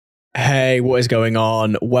Hey, what is going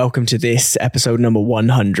on? Welcome to this episode number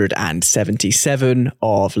 177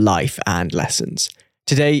 of Life and Lessons.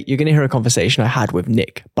 Today, you're going to hear a conversation I had with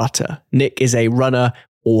Nick Butter. Nick is a runner,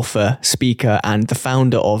 author, speaker, and the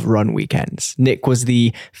founder of Run Weekends. Nick was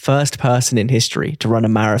the first person in history to run a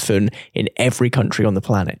marathon in every country on the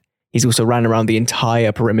planet. He's also ran around the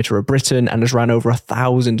entire perimeter of Britain and has ran over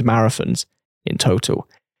 1,000 marathons in total.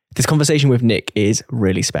 This conversation with Nick is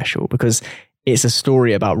really special because it's a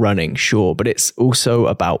story about running, sure, but it's also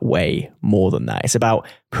about way more than that. It's about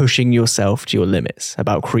pushing yourself to your limits,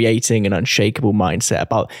 about creating an unshakable mindset,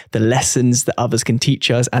 about the lessons that others can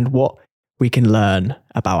teach us and what we can learn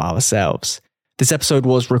about ourselves. This episode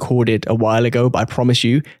was recorded a while ago, but I promise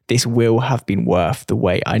you, this will have been worth the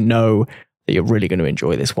wait. I know that you're really going to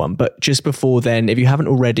enjoy this one. But just before then, if you haven't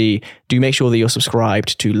already, do make sure that you're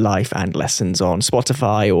subscribed to Life and Lessons on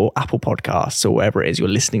Spotify or Apple Podcasts or wherever it is you're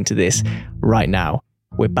listening to this right now.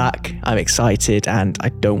 We're back. I'm excited and I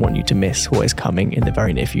don't want you to miss what is coming in the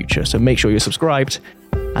very near future. So make sure you're subscribed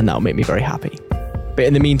and that'll make me very happy. But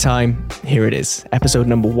in the meantime, here it is, episode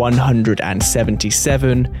number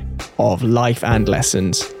 177 of Life and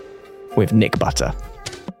Lessons with Nick Butter.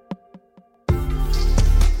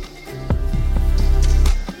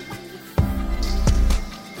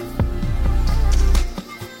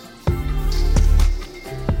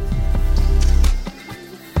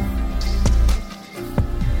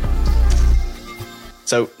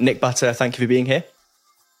 So, Nick Butter, thank you for being here.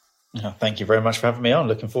 Thank you very much for having me on.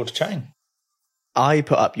 Looking forward to chatting. I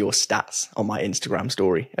put up your stats on my Instagram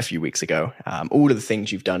story a few weeks ago, all of the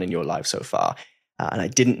things you've done in your life so far, and I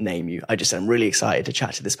didn't name you. I just said I'm really excited to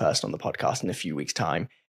chat to this person on the podcast in a few weeks' time.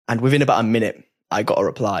 And within about a minute, I got a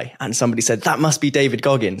reply, and somebody said, that must be David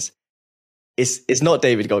Goggins. It's not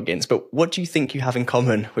David Goggins, but what do you think you have in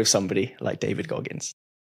common with somebody like David Goggins?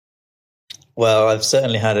 Well, I've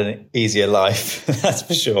certainly had an easier life, that's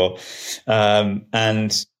for sure.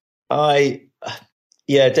 David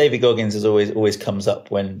Goggins has always comes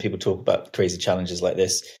up when people talk about crazy challenges like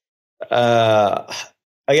this. I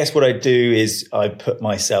guess what I do is I put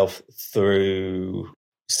myself through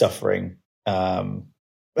suffering.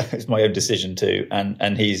 It's my own decision too,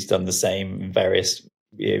 and he's done the same in various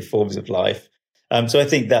forms of life. So I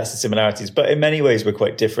think that's the similarities, but in many ways we're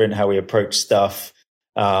quite different how we approach stuff.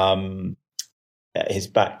 His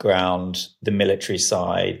background, the military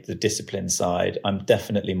side, the discipline side. I'm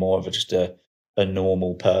definitely more of just a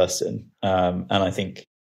normal person. And I think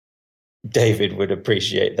David would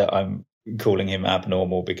appreciate that I'm calling him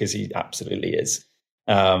abnormal because he absolutely is.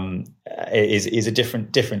 Is a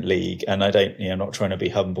different league. And I'm not trying to be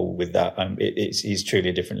humble with that. He's truly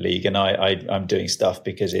a different league. And I'm doing stuff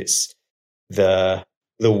because it's the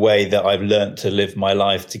way that I've learned to live my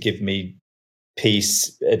life to give me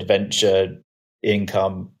peace, adventure,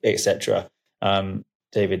 income, etc.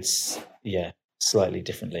 David's slightly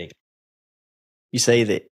different league. You say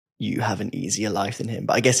that you have an easier life than him,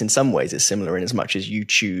 but I guess in some ways it's similar in as much as you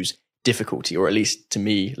choose difficulty, or at least to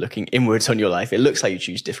me, looking inwards on your life, it looks like you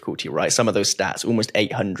choose difficulty, right? Some of those stats, almost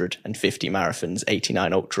 850 marathons,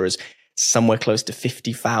 89 ultras, somewhere close to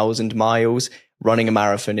 50,000 miles, running a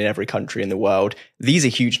marathon in every country in the world. These are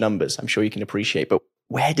huge numbers, I'm sure you can appreciate, but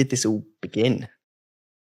where did this all begin?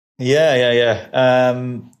 Yeah,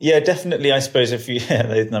 definitely. I suppose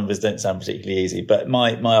those numbers don't sound particularly easy, but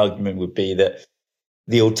my argument would be that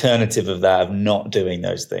the alternative of that, of not doing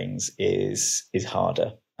those things, is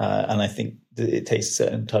harder. And I think that it takes a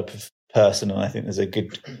certain type of person, and I think there's a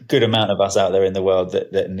good amount of us out there in the world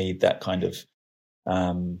that need that kind of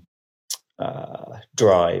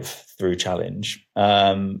drive through challenge.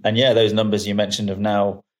 Those numbers you mentioned have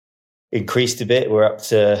now increased a bit. We're up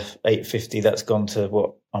to 850. That's gone to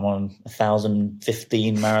what? I'm on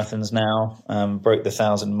 1,015 marathons now. Broke the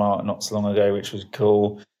 1,000 mark not so long ago, which was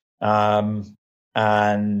cool. We're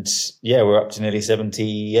up to nearly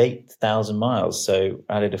 78,000 miles. So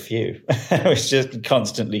added a few. It's just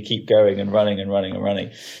constantly keep going and running and running and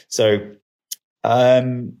running. So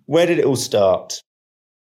where did it all start?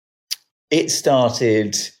 It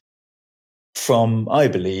started from when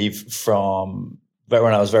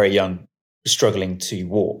I was very young, struggling to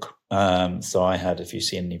walk. So I had, if you've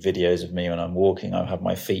seen any videos of me when I'm walking, I have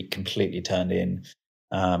my feet completely turned in.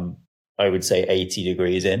 I would say 80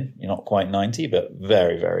 degrees in, not quite 90, but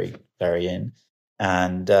very, very, very in.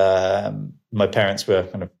 And my parents were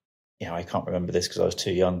kind of, I can't remember this because I was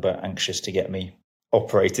too young, but anxious to get me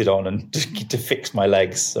operated on and to fix my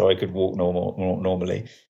legs so I could walk normally.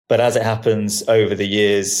 But as it happens over the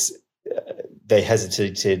years, they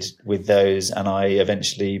hesitated with those, and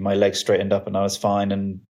my legs straightened up and I was fine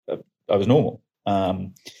and I was normal. But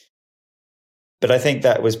I think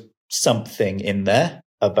that was something in there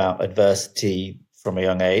about adversity from a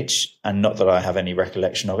young age, and not that I have any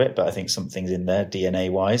recollection of it, but I think something's in there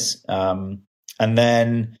DNA wise. And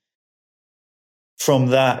then from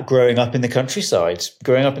that, growing up in the countryside,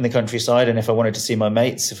 and if I wanted to see my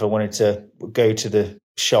mates, if I wanted to go to the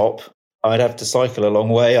shop, I'd have to cycle a long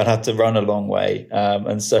way. I'd have to run a long way.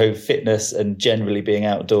 And so fitness and generally being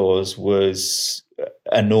outdoors was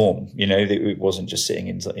a norm. It wasn't just sitting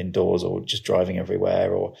indoors or just driving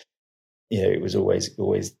everywhere, or, it was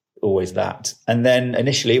always that. And then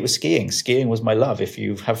initially it was skiing. Skiing was my love. If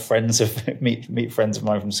you have friends meet friends of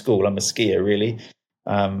mine from school, I'm a skier, really.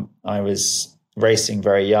 I was racing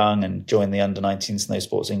very young and joined the under-19 Snow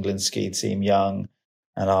Sports England ski team young,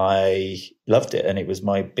 and I loved it. And it was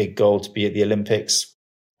my big goal to be at the Olympics.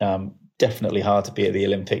 Definitely hard to be at the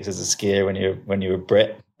Olympics as a skier when you're a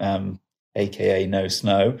Brit, aka no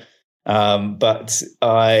snow. But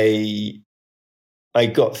I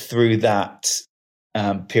got through that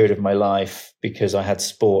period of my life because I had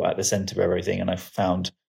sport at the centre of everything, and I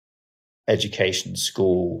found education,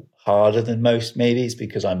 school harder than most. Maybe it's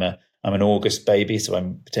because I'm an August baby, so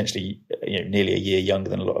I'm potentially nearly a year younger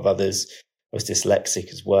than a lot of others. I was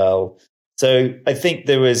dyslexic as well. So I think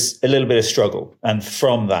there was a little bit of struggle. And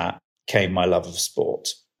from that came my love of sport.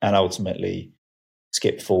 And ultimately,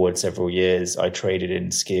 skipped forward several years, I traded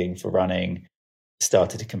in skiing for running,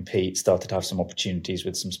 started to compete, started to have some opportunities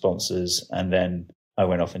with some sponsors. And then I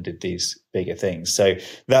went off and did these bigger things. So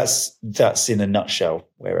that's in a nutshell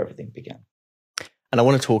where everything began. And I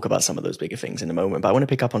want to talk about some of those bigger things in a moment, but I want to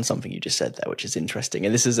pick up on something you just said there, which is interesting.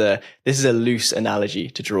 And this is a loose analogy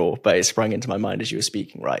to draw, but it sprang into my mind as you were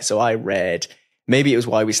speaking, right? So I read, maybe it was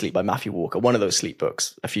Why We Sleep by Matthew Walker, one of those sleep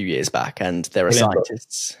books a few years back. And there are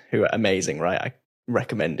scientists who are amazing, right? I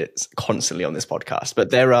recommend it constantly on this podcast.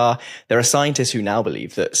 But there are scientists who now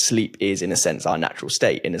believe that sleep is, in a sense, our natural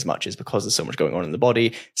state, in as much as because there's so much going on in the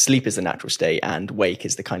body, sleep is the natural state and wake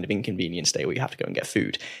is the kind of inconvenient state where you have to go and get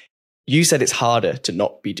food. You said it's harder to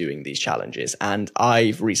not be doing these challenges. And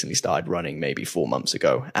I've recently started running maybe 4 months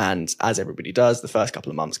ago. And as everybody does, the first couple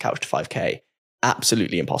of months, couch to 5K,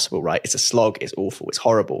 absolutely impossible, right? It's a slog, it's awful, it's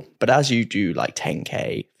horrible. But as you do like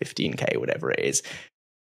 10K, 15K, whatever it is,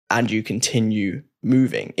 and you continue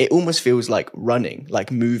moving, it almost feels like running,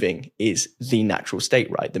 like moving is the natural state,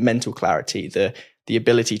 right? The mental clarity, the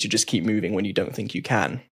ability to just keep moving when you don't think you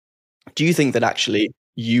can. Do you think that actually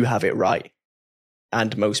you have it right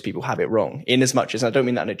and most people have it wrong? In as much as, I don't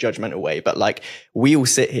mean that in a judgmental way, but like we all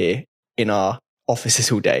sit here in our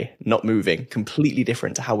offices all day, not moving, completely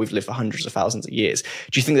different to how we've lived for hundreds of thousands of years.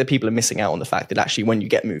 Do you think that people are missing out on the fact that actually when you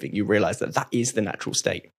get moving, you realize that that is the natural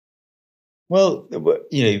state? Well,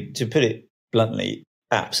 to put it bluntly,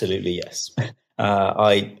 absolutely yes.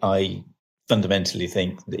 I fundamentally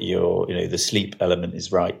think that the sleep element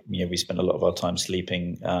is right. We spend a lot of our time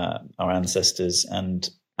sleeping, our ancestors, and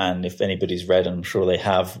if anybody's read, and I'm sure they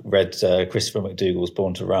have read, Christopher McDougall's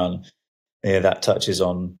Born to Run, that touches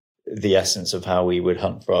on the essence of how we would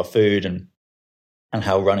hunt for our food and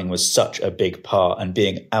how running was such a big part, and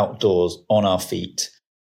being outdoors on our feet,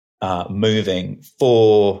 moving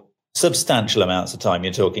for substantial amounts of time.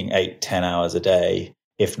 You're talking 8-10 hours a day,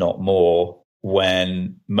 if not more,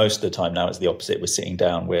 when most of the time now it's the opposite. We're sitting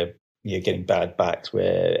down, we're getting bad backs,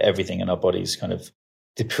 where everything in our body's kind of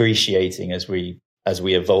depreciating as we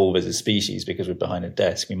evolve as a species, because we're behind a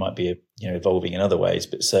desk. We might be evolving in other ways,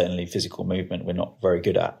 but certainly physical movement we're not very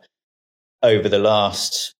good at. Over the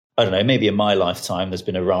last, I don't know, maybe in my lifetime, there's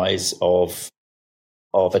been a rise of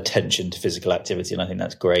attention to physical activity, and I think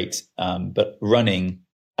that's great. But running,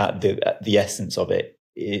 at the essence of it,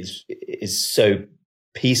 is so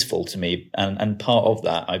peaceful to me, and part of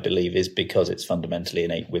that, I believe, is because it's fundamentally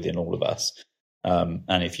innate within all of us.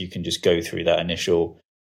 And if you can just go through that initial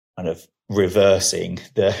kind of reversing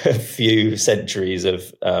the few centuries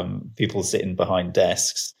of people sitting behind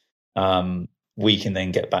desks, we can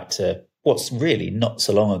then get back to what's really not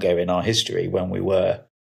so long ago in our history, when we were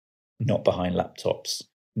not behind laptops,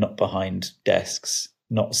 not behind desks,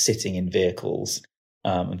 not sitting in vehicles,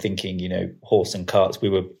 and thinking, horse and carts, we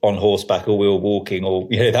were on horseback or we were walking, or,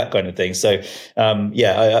 that kind of thing. So,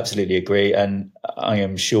 I absolutely agree. And I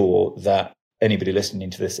am sure that anybody listening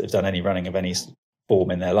to this that has done any running of any form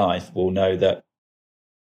in their life will know that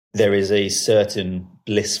there is a certain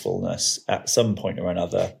blissfulness at some point or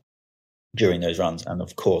another during those runs. And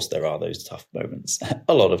of course, there are those tough moments,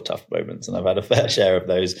 a lot of tough moments. And I've had a fair share of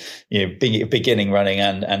those, beginning running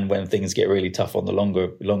and when things get really tough on the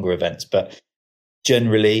longer events. But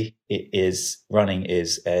generally, running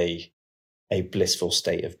is a blissful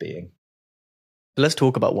state of being. Let's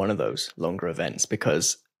talk about one of those longer events,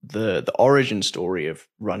 because the origin story of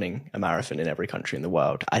running a marathon in every country in the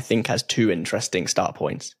world, I think, has two interesting start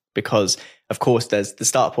points. Because, of course, there's the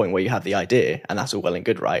start point where you have the idea, and that's all well and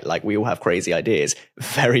good, right? Like, we all have crazy ideas.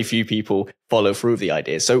 Very few people follow through with the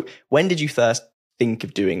ideas. So when did you first think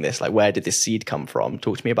of doing this? Like, where did this seed come from?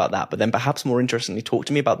 Talk to me about that. But then perhaps more interestingly, talk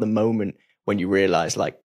to me about the moment when you realized,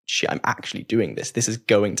 like, shit, I'm actually doing this. This is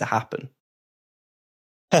going to happen.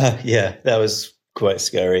 Yeah, that was quite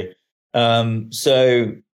scary.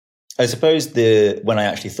 So I suppose when I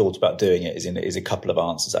actually thought about doing it is a couple of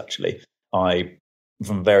answers, actually.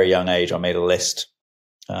 From a very young age, I made a list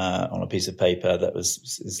on a piece of paper that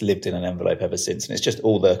has lived in an envelope ever since. And it's just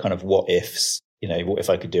all the kind of what ifs, what if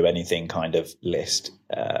I could do anything kind of list.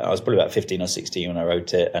 I was probably about 15 or 16 when I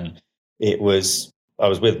wrote it. And I was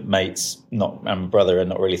with mates, and my brother, and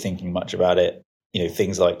not really thinking much about it.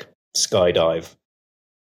 Things like skydive,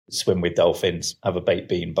 swim with dolphins, have a baked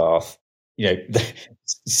bean bath,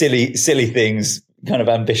 silly things, kind of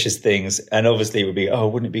ambitious things. And obviously it would be,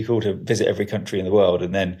 wouldn't it be cool to visit every country in the world?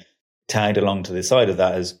 And then tagged along to the side of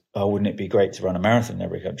that is, wouldn't it be great to run a marathon in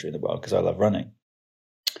every country in the world? Because I love running.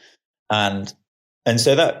 And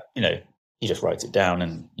so that, you just write it down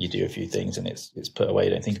and you do a few things and it's put away.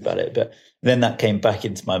 You don't think about it. But then that came back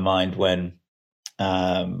into my mind when,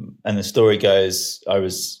 and the story goes, I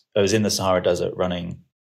was in the Sahara Desert running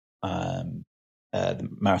the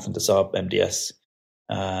Marathon des Sables, MDS,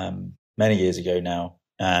 many years ago now.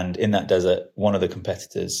 And in that desert, one of the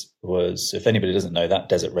competitors was, if anybody doesn't know, that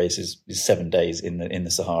desert race is 7 days in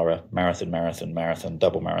the Sahara, marathon,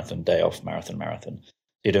 double marathon, day off, marathon.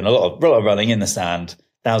 You're doing a lot of running in the sand.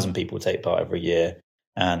 1,000 people take part every year.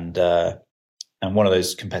 And one of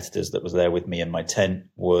those competitors that was there with me in my tent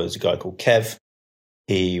was a guy called Kev.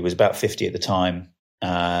 He was about 50 at the time.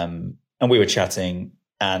 And we were chatting.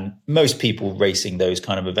 And most people racing those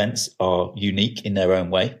kind of events are unique in their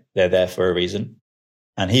own way. They're there for a reason.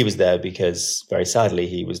 And he was there because, very sadly,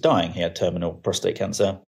 he was dying. He had terminal prostate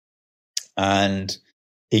cancer. And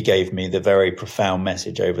he gave me the very profound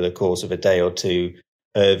message over the course of a day or two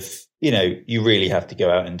of, you really have to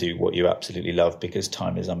go out and do what you absolutely love because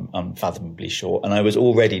time is unfathomably short. And I was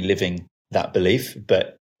already living that belief,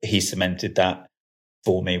 but he cemented that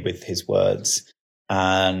for me with his words.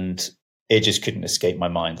 And it just couldn't escape my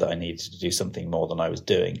mind that I needed to do something more than I was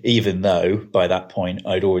doing, even though by that point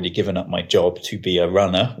I'd already given up my job to be a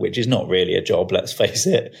runner, which is not really a job, let's face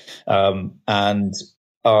it. And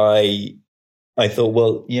I thought,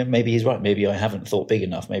 well, yeah, maybe he's right. Maybe I haven't thought big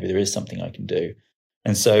enough. Maybe there is something I can do.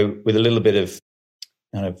 And so with a little bit of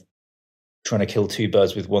kind of trying to kill two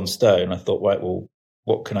birds with one stone, I thought, right, well,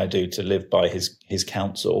 what can I do to live by his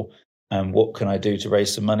counsel? And what can I do to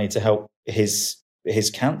raise some money to help his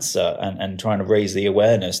cancer and trying to raise the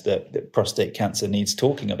awareness that prostate cancer needs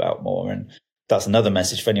talking about more. And that's another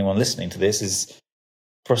message for anyone listening to this is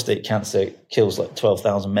prostate cancer kills like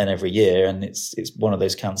 12,000 men every year. And it's one of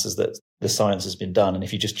those cancers that the science has been done. And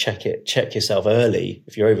if you just check yourself early,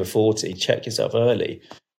 if you're over 40, check yourself early,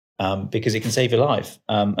 because it can save your life.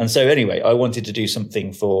 And so anyway, I wanted to do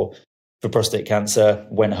something for prostate cancer,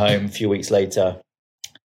 went home a few weeks later.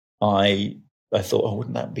 I thought,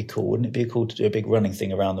 wouldn't that be cool? Wouldn't it be cool to do a big running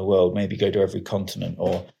thing around the world? Maybe go to every continent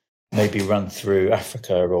or maybe run through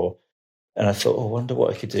Africa and I thought, I wonder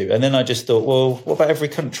what I could do. And then I just thought, well, what about every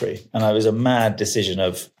country? And I was a mad decision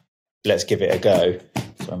of let's give it a go.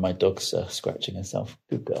 Sorry, my dog's scratching herself.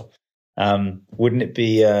 Good girl. Wouldn't it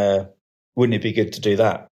be good to do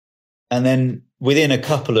that? And then within a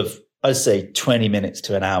couple of, I'd say 20 minutes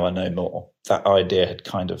to an hour, no more, that idea had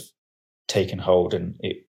kind of taken hold and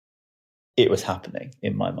it was happening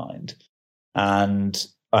in my mind. And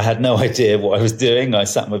I had no idea what I was doing. I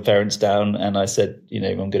sat my parents down and I said,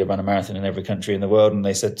 I'm going to run a marathon in every country in the world. And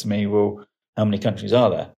they said to me, well, how many countries are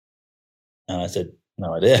there? And I said,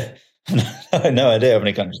 no idea. No idea how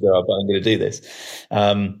many countries there are, but I'm going to do this.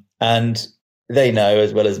 And they know,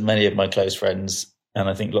 as well as many of my close friends, and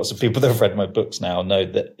I think lots of people that have read my books now know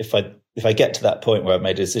that if I get to that point where I've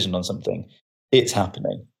made a decision on something, it's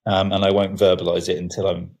happening. And I won't verbalize it until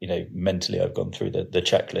I'm, mentally I've gone through the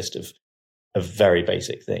checklist of very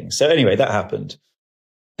basic things. So anyway, that happened.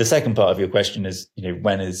 The second part of your question is,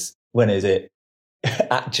 when is it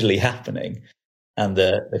actually happening? And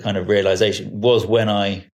the kind of realization was when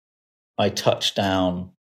I touched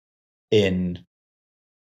down in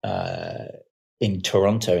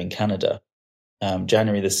Toronto, in Canada,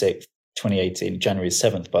 January the 6th, 2018, January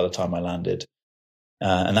 7th by the time I landed.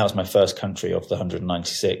 And that was my first country of the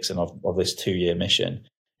 196 and of this 2-year mission.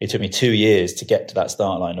 It took me 2 years to get to that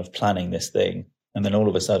start line of planning this thing. And then all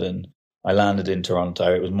of a sudden I landed in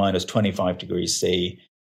Toronto. It was minus 25 degrees C.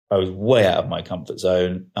 I was way out of my comfort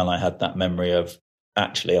zone. And I had that memory of,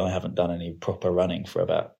 actually, I haven't done any proper running for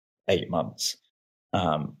about 8 months,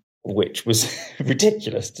 which was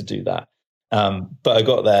ridiculous to do that. But I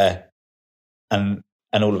got there, and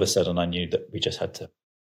all of a sudden I knew that we just had to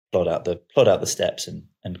plot out the steps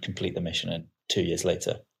and complete the mission. And 2 years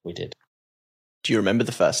later, we did. Do you remember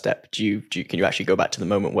the first step? Can you actually go back to the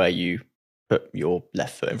moment where you put your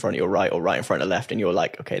left foot in front of your right, or right in front of left, and you're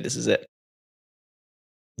like, okay, this is it?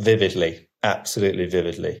 Vividly, absolutely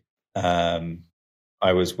vividly.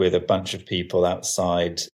 I was with a bunch of people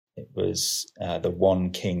outside. It was the One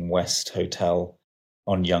King West Hotel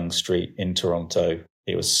on Yonge Street in Toronto.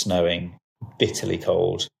 It was snowing, bitterly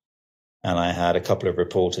cold. And I had a couple of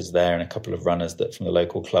reporters there and a couple of runners from the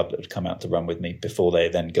local club that would come out to run with me before they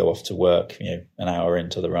then go off to work, an hour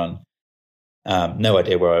into the run. No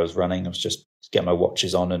idea where I was running. I was just get my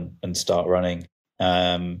watches on and start running.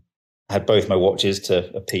 I had both my watches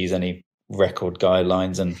to appease any record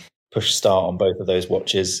guidelines and push start on both of those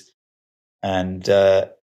watches. And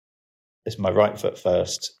it's my right foot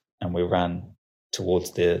first, and we ran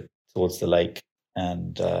towards the lake,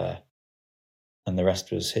 and the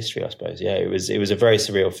rest was history, I suppose. Yeah, it was a very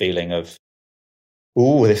surreal feeling of,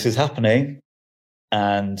 oh, this is happening,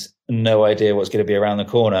 and no idea what's going to be around the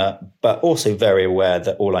corner, but also very aware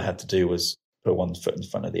that all I had to do was put one foot in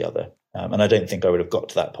front of the other. And I don't think I would have got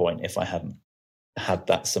to that point if I hadn't had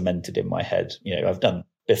that cemented in my head. I've done,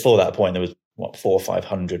 before that point, there was 400 or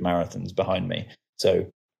 500 marathons behind me.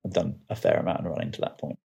 So I've done a fair amount of running to that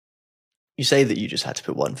point. You say that you just had to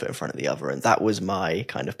put one foot in front of the other, and that was my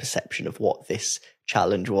kind of perception of what this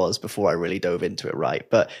challenge was before I really dove into it, right?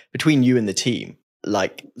 But between you and the team,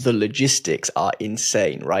 like, the logistics are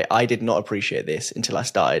insane, right? I did not appreciate this until I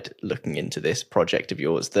started looking into this project of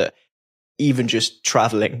yours, that even just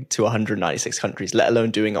traveling to 196 countries, let alone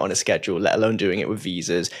doing it on a schedule, let alone doing it with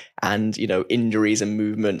visas and, injuries and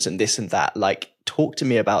movements and this and that. Like, talk to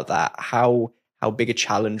me about that. How big a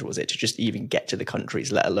challenge was it to just even get to the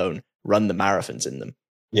countries, let alone run the marathons in them?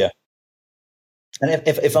 Yeah. And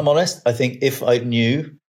if I'm honest, I think if I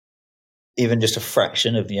knew even just a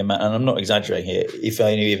fraction of the amount, and I'm not exaggerating here, if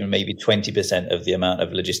I knew even maybe 20% of the amount of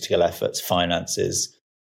logistical efforts, finances,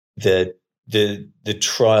 the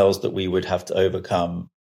trials that we would have to overcome,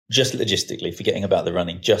 just logistically, forgetting about the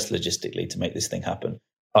running, just logistically to make this thing happen,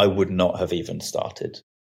 I would not have even started,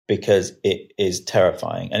 because it is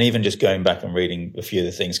terrifying. And even just going back and reading a few of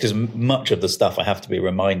the things, because much of the stuff I have to be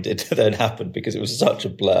reminded that had happened because it was such a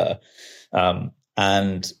blur.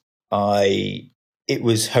 It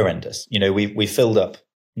was horrendous. We filled up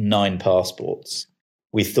 9 passports.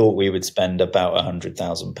 We thought we would spend about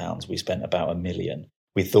 £100,000. We spent about £1 million.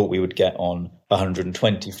 We thought we would get on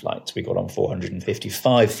 120 flights. We got on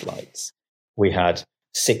 455 flights. We had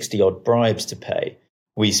 60 odd bribes to pay.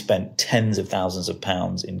 We spent tens of thousands of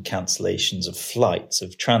pounds in cancellations of flights,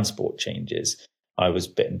 of transport changes. I was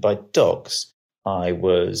bitten by dogs. I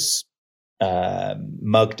was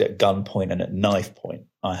mugged at gunpoint and at knife point.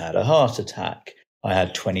 I had a heart attack. I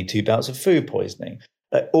had 22 bouts of food poisoning.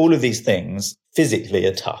 All of these things physically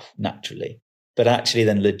are tough, naturally. But actually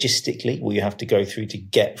then logistically, what you have to go through to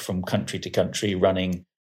get from country to country, running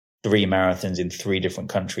 3 marathons in 3 different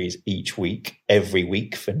countries each week, every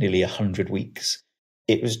week for nearly 100 weeks.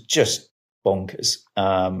 It was just bonkers.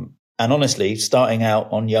 And honestly, starting out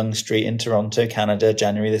on Yonge Street in Toronto, Canada,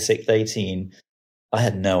 January the 6th, 18, I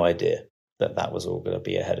had no idea that was all going to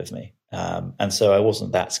be ahead of me. And so I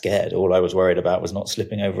wasn't that scared. All I was worried about was not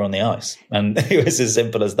slipping over on the ice. And it was as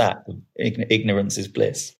simple as that. Ignorance is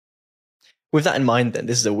bliss. With that in mind, then,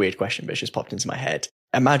 this is a weird question, but it's just popped into my head.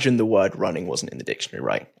 Imagine the word running wasn't in the dictionary,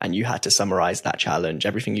 right? And you had to summarize that challenge,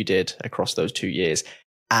 everything you did across those 2 years,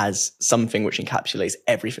 as something which encapsulates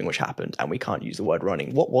everything which happened, and we can't use the word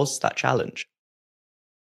running. What was that challenge?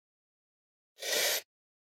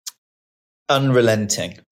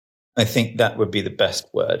 Unrelenting. I think that would be the best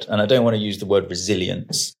word. And I don't want to use the word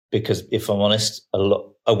resilience, because if I'm honest,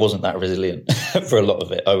 I wasn't that resilient for a lot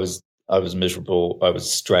of it. I was miserable. I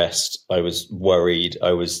was stressed. I was worried.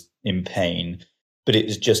 I was in pain. But it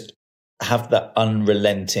was just have that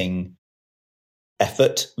unrelenting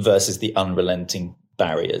effort versus the unrelenting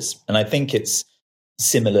barriers. And I think it's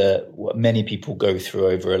similar what many people go through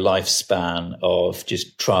over a lifespan of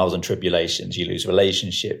just trials and tribulations. You lose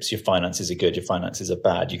relationships, your finances are good, your finances are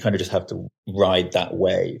bad. You kind of just have to ride that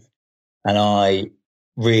wave. And I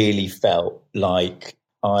really felt like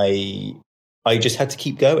I just had to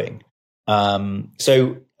keep going.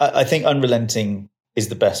 So I think unrelenting is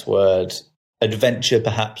the best word. Adventure,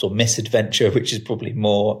 perhaps, or misadventure, which is probably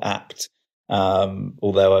more apt.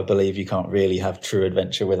 Although I believe you can't really have true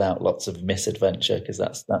adventure without lots of misadventure, because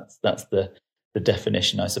that's the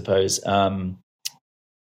definition, I suppose.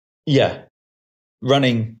 Yeah,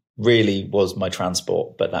 running really was my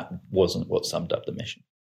transport, but that wasn't what summed up the mission.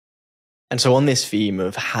 And so on this theme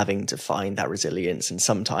of having to find that resilience and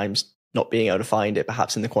sometimes not being able to find it,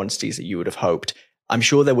 perhaps in the quantities that you would have hoped, I'm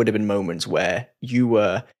sure there would have been moments where you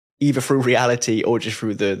were, either through reality or just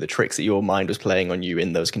through the tricks that your mind was playing on you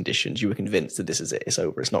in those conditions, you were convinced that this is it, it's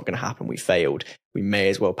over, it's not going to happen, we failed, we may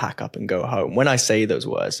as well pack up and go home. When I say those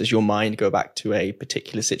words, does your mind go back to a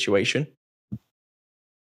particular situation?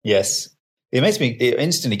 Yes. It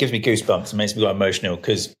instantly gives me goosebumps and makes me quite emotional,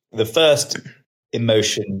 because the first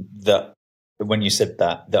emotion that, when you said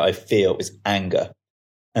that I feel, is anger.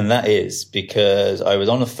 And that is because I was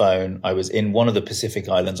on the phone, I was in one of the Pacific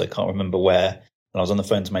Islands, I can't remember where, and I was on the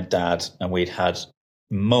phone to my dad, and we'd had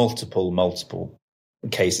multiple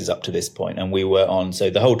cases up to this point. And we were on, so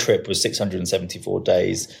the whole trip was 674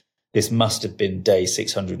 days. This must have been day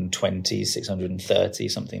 620, 630,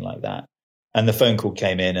 something like that. And the phone call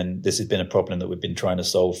came in, and this has been a problem that we've been trying to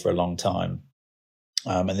solve for a long time.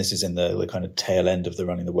 And this is in the kind of tail end of the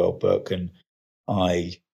Running the World book. And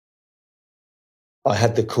I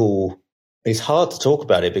had the call. It's hard to talk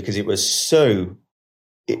about it because it was so,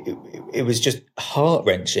 it was just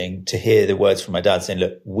heart-wrenching to hear the words from my dad saying,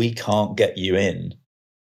 look, we can't get you in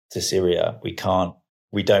to Syria. We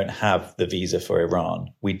don't have the visa for Iran.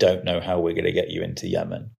 We don't know how we're going to get you into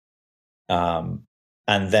Yemen.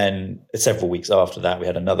 And then several weeks after that, we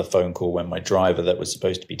had another phone call when my driver that was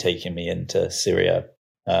supposed to be taking me into Syria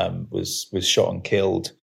was shot and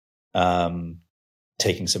killed,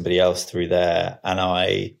 taking somebody else through there.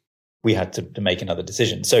 And we had to make another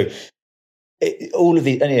decision. So all of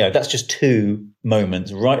the, and that's just two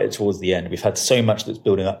moments right towards the end. We've had so much that's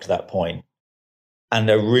building up to that point.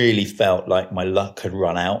 And I really felt like my luck had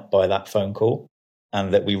run out by that phone call,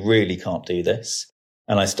 and that we really can't do this.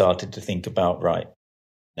 And I started to think about, right,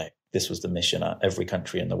 this was the mission at every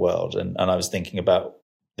country in the world. And I was thinking about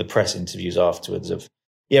the press interviews afterwards of,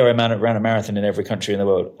 I ran a marathon in every country in the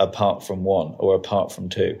world, apart from one or apart from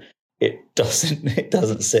two. It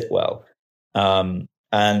doesn't sit well.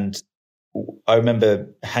 And I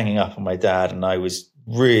remember hanging up on my dad, and I was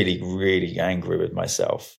really, really angry with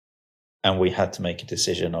myself. And we had to make a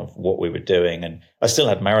decision of what we were doing. And I still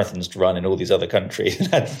had marathons to run in all these other countries, and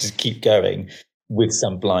had to just keep going with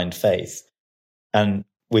some blind faith. And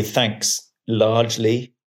with thanks,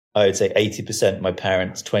 largely, I would say 80% my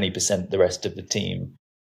parents, 20% the rest of the team,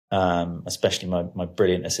 especially my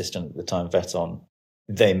brilliant assistant at the time, Veton,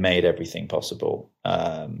 they made everything possible.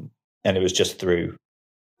 And it was just through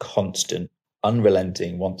constant,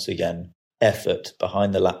 unrelenting, once again, effort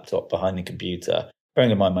behind the laptop, behind the computer.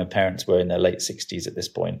 Bearing in mind, my parents were in their late 60s at this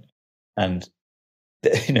point, and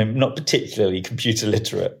not particularly computer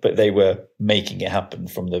literate, but they were making it happen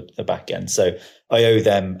from the back end. So I owe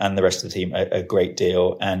them and the rest of the team a great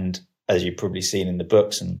deal. And as you've probably seen in the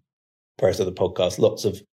books and various other podcasts, lots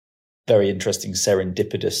of very interesting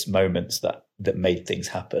serendipitous moments that made things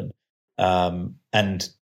happen. And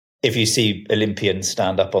if you see Olympians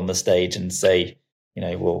stand up on the stage and say,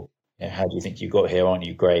 how do you think you got here? Aren't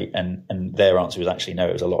you great? And their answer was actually, no,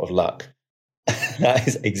 it was a lot of luck. That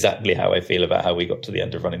is exactly how I feel about how we got to the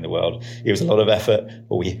end of Running the World. It was a lot of effort,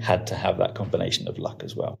 but we had to have that combination of luck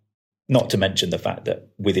as well. Not to mention the fact that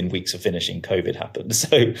within weeks of finishing, COVID happened.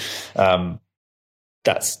 So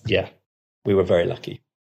we were very lucky.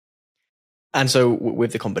 And so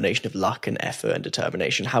with the combination of luck and effort and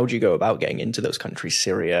determination, how do you go about getting into those countries,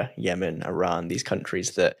 Syria, Yemen, Iran, these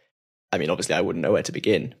countries that, obviously I wouldn't know where to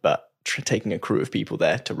begin, but taking a crew of people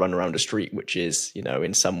there to run around a street, which is,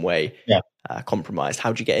 in some way compromised.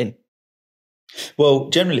 How do you get in? Well,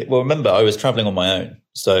 remember, I was traveling on my own.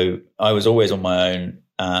 So I was always on my own,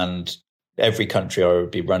 and every country I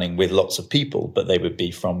would be running with lots of people, but they would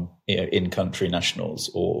be from, in-country nationals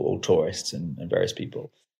or tourists and various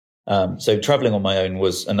people. So traveling on my own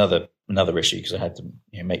was another issue, because I had to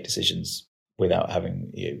make decisions without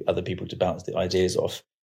having other people to bounce the ideas off.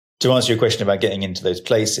 To answer your question about getting into those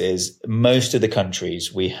places, most of the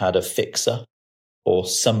countries we had a fixer or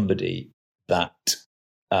somebody that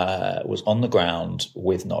was on the ground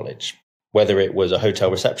with knowledge, whether it was a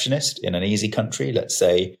hotel receptionist in an easy country, let's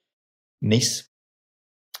say Nice,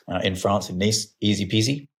 in France, in Nice, easy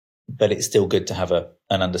peasy, but it's still good to have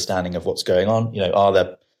an understanding of what's going on. Are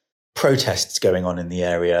there protests going on in the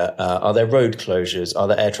area? Are there road closures? Are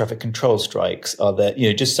there air traffic control strikes? Are there,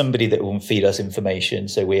 just somebody that will feed us information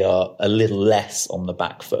so we are a little less on the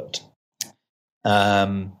back foot?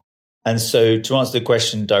 And so to answer the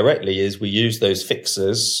question directly is we use those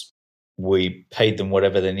fixers We paid them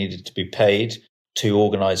whatever they needed to be paid to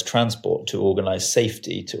organize transport, to organize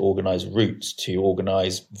safety, to organize routes, to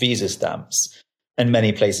organize visa stamps. And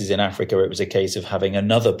many places in Africa, it was a case of having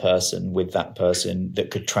another person with that person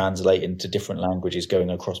that could translate into different languages going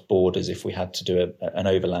across borders if we had to do an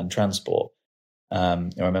overland transport. I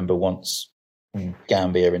remember once in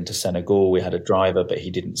Gambia into Senegal, we had a driver, but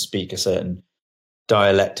he didn't speak a certain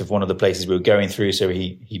dialect of one of the places we were going through. So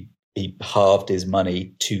he halved his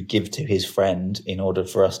money to give to his friend in order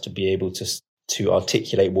for us to be able to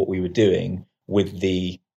articulate what we were doing with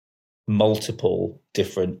the multiple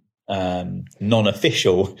different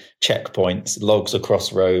non-official checkpoints, logs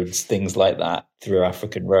across roads, things like that through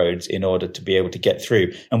African roads in order to be able to get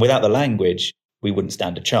through. And without the language, we wouldn't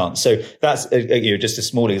stand a chance. So that's just a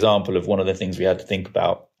small example of one of the things we had to think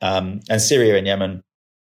about. And Syria and Yemen,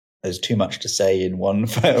 there's too much to say in one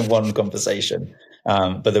conversation.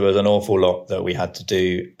 But there was an awful lot that we had to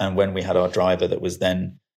do. And when we had our driver that was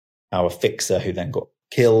then our fixer, who then got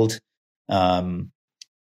killed,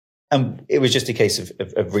 and it was just a case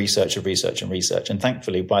of research. And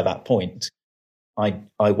thankfully, by that point, I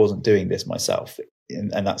wasn't doing this myself.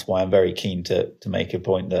 And that's why I'm very keen to make a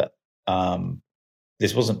point that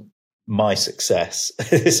this wasn't my success.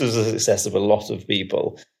 This was the success of a lot of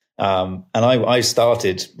people. And I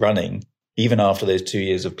started running, even after those 2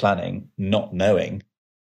 years of planning, not knowing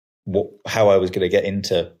how I was going to get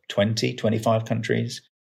into 20, 25 countries.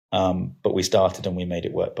 But we started and we made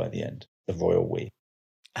it work by the end, the royal we.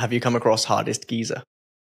 Have you come across Hardest Geezer?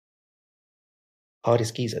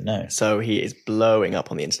 Hardest Geezer, no. So he is blowing up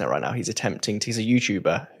on the internet right now. He's a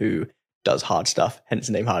YouTuber who does hard stuff, hence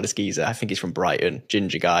the name Hardest Geezer. I think he's from Brighton,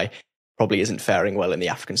 ginger guy, probably isn't faring well in the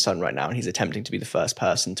African sun right now. And he's attempting to be the first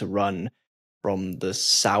person to run from the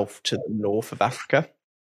south to the north of Africa.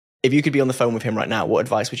 If you could be on the phone with him right now, what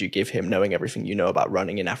advice would you give him, knowing everything you know about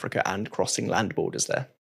running in Africa and crossing land borders there?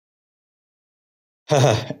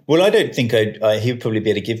 Well, I don't think he would probably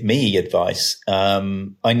be able to give me advice. I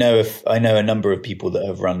know a number of people that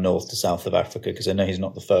have run north to south of Africa, because I know he's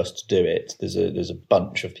not the first to do it. There's a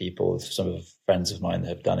bunch of people, some of friends of mine that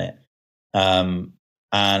have done it,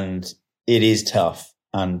 and it is tough.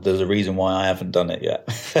 And there's a reason why I haven't done it yet,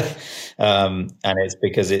 and it's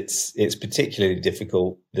because it's particularly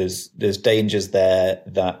difficult. There's dangers there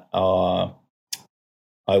that are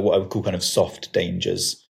what I would call kind of soft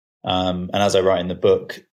dangers. And as I write in the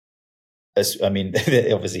book,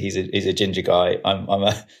 obviously he's a ginger guy. I'm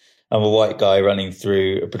a white guy running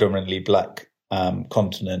through a predominantly black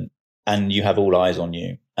continent, and you have all eyes on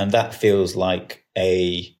you, and that feels like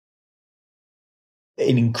an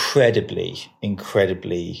incredibly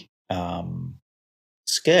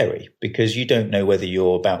scary, because you don't know whether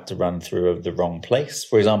you're about to run through the wrong place.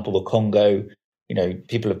 For example, the Congo,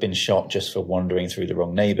 people have been shot just for wandering through the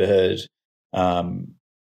wrong neighborhood.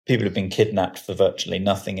 People have been kidnapped for virtually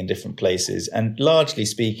nothing in different places. And largely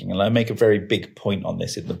speaking, and I make a very big point on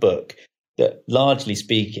this in the book, that largely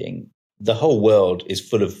speaking, the whole world is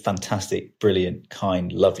full of fantastic, brilliant,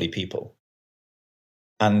 kind, lovely people.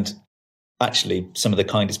 And actually, some of the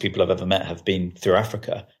kindest people I've ever met have been through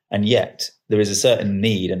Africa. And yet there is a certain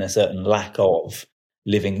need and a certain lack of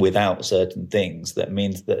living without certain things that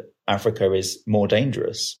means that Africa is more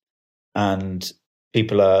dangerous and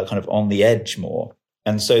people are kind of on the edge more.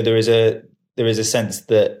 And so there is a sense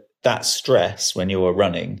that stress when you are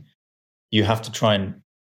running, you have to try and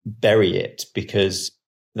bury it, because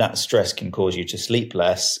that stress can cause you to sleep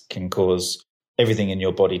less, can cause everything in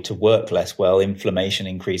your body to work less well, inflammation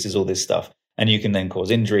increases, all this stuff. And you can then cause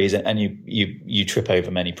injuries, and you trip over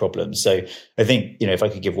many problems. So I think, if I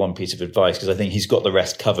could give one piece of advice, because I think he's got the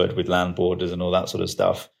rest covered with land borders and all that sort of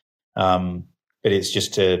stuff. But it's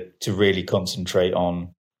just to really concentrate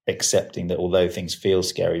on accepting that although things feel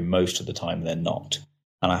scary, most of the time they're not.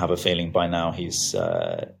 And I have a feeling by now he's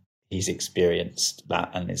experienced that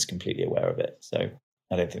and is completely aware of it. So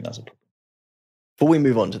I don't think that's a problem. Before we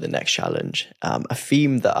move on to the next challenge, a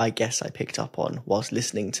theme that I guess I picked up on whilst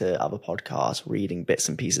listening to other podcasts, reading bits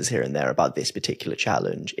and pieces here and there about this particular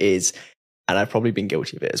challenge is, and I've probably been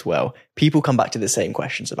guilty of it as well, people come back to the same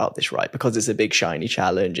questions about this, right? Because it's a big shiny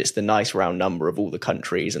challenge. It's the nice round number of all the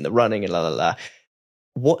countries and the running and la la la.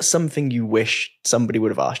 What's something you wish somebody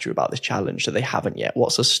would have asked you about this challenge that they haven't yet?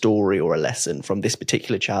 What's a story or a lesson from this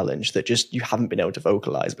particular challenge that just you haven't been able to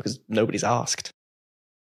vocalize because nobody's asked?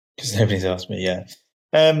 Because nobody's asked me, yeah.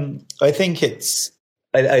 I think it's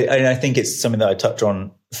something that I touch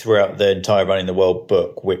on throughout the entire Running the World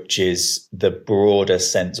book, which is the broader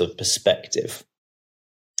sense of perspective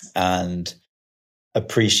and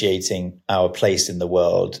appreciating our place in the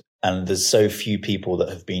world And there's so few people that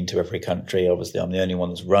have been to every country. Obviously, I'm the only one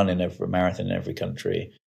that's run in every marathon in every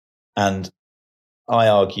country. And I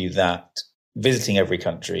argue that visiting every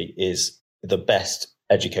country is the best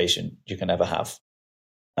education you can ever have.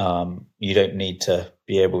 You don't need to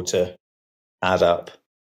be able to add up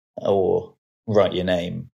or write your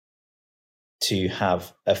name to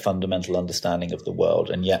have a fundamental understanding of the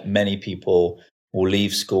world. And yet many people will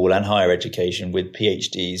leave school and higher education with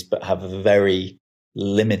PhDs, but have a very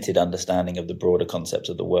limited understanding of the broader concepts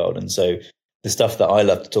of the world. And so the stuff that I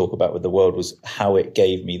love to talk about with the world was how it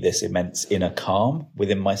gave me this immense inner calm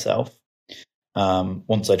within myself.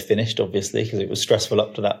 Once I'd finished, obviously, because it was stressful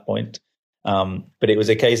up to that point. But it was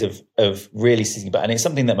a case of really sitting back. And it's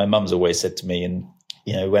something that my mum's always said to me. And,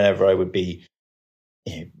 whenever I would be,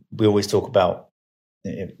 we always talk about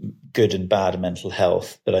good and bad mental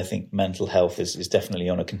health, but I think mental health is definitely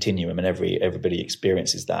on a continuum, and everybody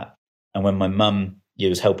experiences that. And when my mum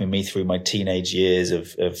was helping me through my teenage years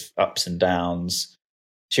of ups and downs,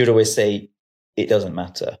 she would always say, it doesn't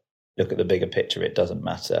matter. Look at the bigger picture. It doesn't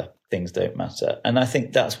matter. Things don't matter. And I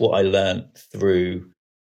think that's what I learned through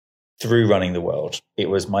running the world. It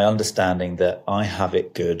was my understanding that I have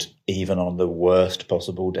it good even on the worst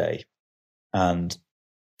possible day. And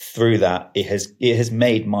through that, it has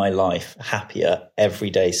made my life happier every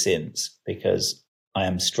day since, because I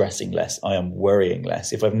am stressing less. I am worrying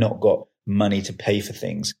less. If I've not got money to pay for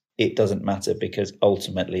things, it doesn't matter, because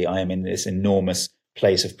ultimately I am in this enormous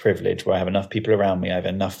place of privilege where I have enough people around me. I have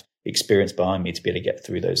enough experience behind me to be able to get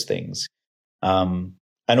through those things. And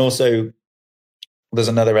also there's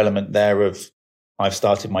another element there of, I've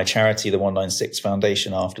started my charity, the 196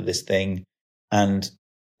 Foundation, after this thing. And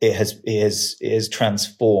it has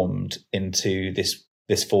transformed into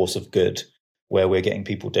this force of good, where we're getting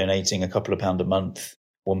people donating a couple of pound a month,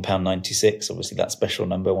 £1.96, obviously that special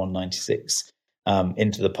number, 196,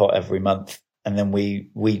 into the pot every month. And then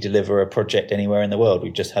we deliver a project anywhere in the world.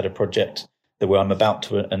 We've just had a project that I'm about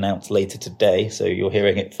to announce later today, so you're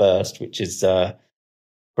hearing it first, which is a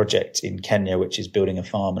project in Kenya, which is building a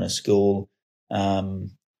farm and a school.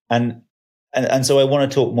 And so I want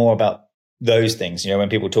to talk more about those things. When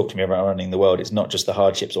people talk to me about running the world, it's not just the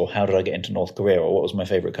hardships or how did I get into North Korea or what was my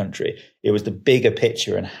favorite country. It was the bigger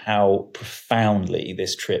picture and how profoundly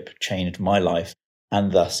this trip changed my life,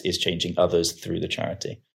 and thus is changing others through the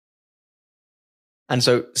charity. And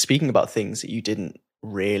so, speaking about things that you didn't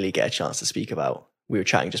really get a chance to speak about, we were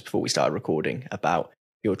chatting just before we started recording about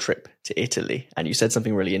your trip to Italy, and you said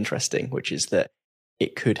something really interesting, which is that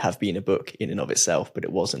it could have been a book in and of itself, but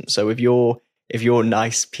it wasn't. So if your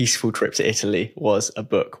nice, peaceful trip to Italy was a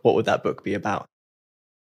book, what would that book be about?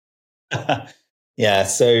 The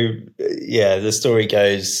story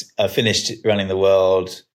goes, I finished running the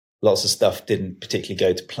world. Lots of stuff didn't particularly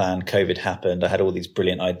go to plan. COVID happened. I had all these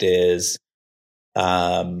brilliant ideas.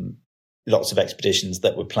 Lots of expeditions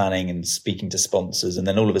that we're planning and speaking to sponsors. And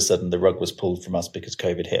then all of a sudden the rug was pulled from us because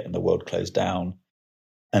COVID hit and the world closed down.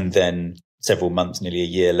 And then several months, nearly a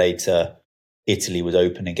year later, Italy was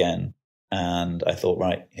open again. And I thought,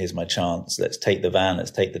 right, here's my chance. Let's take the van,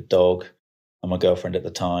 let's take the dog and my girlfriend at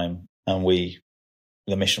the time. And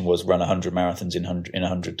the mission was run 100 marathons in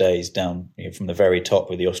 100 days down from the very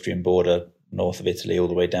top of the Austrian border, north of Italy, all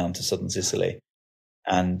the way down to southern Sicily.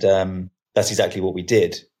 And that's exactly what we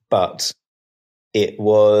did. But it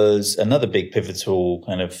was another big pivotal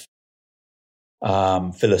kind of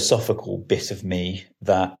philosophical bit of me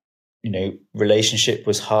that, relationship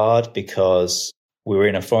was hard because we were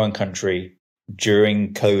in a foreign country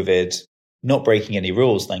during COVID, not breaking any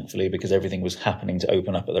rules, thankfully, because everything was happening to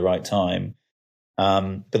open up at the right time.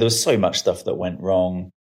 But there was so much stuff that went wrong,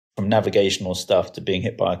 from navigational stuff to being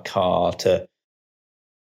hit by a car to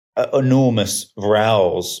enormous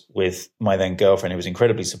rows with my then girlfriend, who was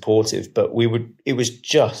incredibly supportive. But it was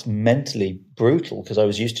just mentally brutal because I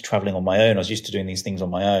was used to traveling on my own. I was used to doing these things on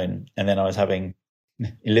my own. And then I was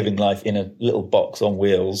living life in a little box on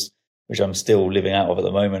wheels, which I'm still living out of at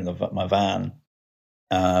the moment, of my van,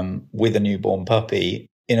 with a newborn puppy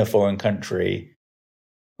in a foreign country,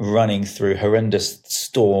 running through horrendous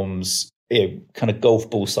storms, kind of golf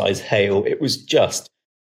ball size hail. It was just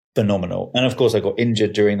phenomenal. And of course, I got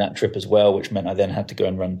injured during that trip as well, which meant I then had to go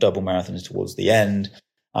and run double marathons towards the end.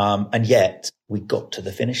 And yet we got to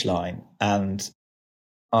the finish line, and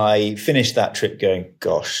I finished that trip going,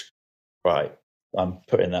 gosh, right, I'm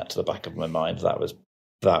putting that to the back of my mind. That was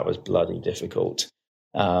bloody difficult,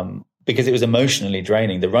 because it was emotionally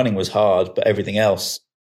draining. The running was hard, but everything else.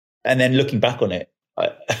 And then looking back on it,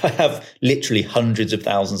 I have literally hundreds of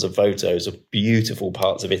thousands of photos of beautiful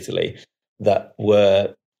parts of Italy that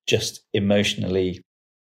were just emotionally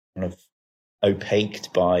kind of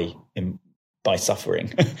opaqued by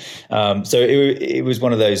suffering. So it was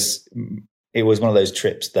one of those. It was one of those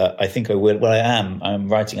trips that I think I will. Well, I'm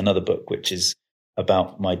writing another book, which is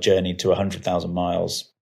about my journey to 100,000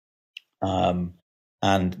 miles, and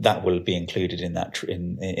that will be included in that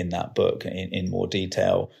in that book in more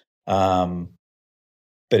detail.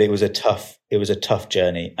 But it was a tough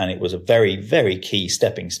journey, and it was a very, very key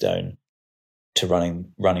stepping stone to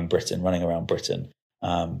running around Britain,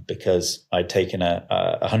 because I'd taken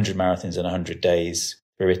 100 marathons in 100 days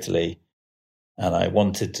for Italy. And I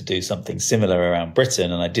wanted to do something similar around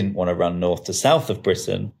Britain, and I didn't want to run north to south of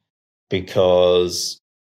Britain because,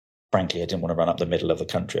 frankly, I didn't want to run up the middle of the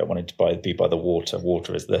country. I wanted to be by the water.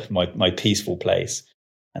 Water is my peaceful place,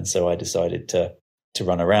 and so I decided to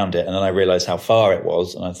run around it. And then I realized how far it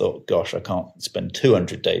was, and I thought, gosh, I can't spend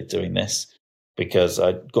 200 days doing this because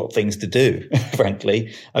I've got things to do.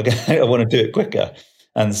 Frankly, I want to do it quicker,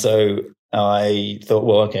 and so I thought,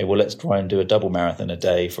 well, okay, well, let's try and do a double marathon a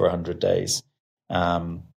day for 100 days.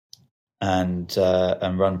 And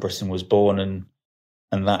Run Britain was born,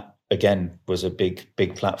 and that again was a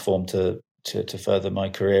big platform to further my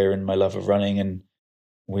career and my love of running. And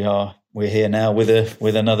we're here now with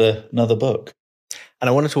another book. And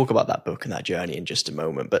I want to talk about that book and that journey in just a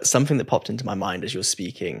moment. But something that popped into my mind as you're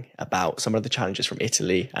speaking about some of the challenges from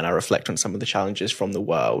Italy, and I reflect on some of the challenges from the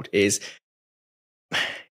world, is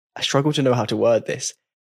I struggle to know how to word this.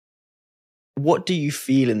 What do you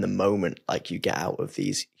feel in the moment like you get out of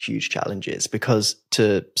these huge challenges? Because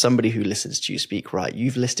to somebody who listens to you speak, right,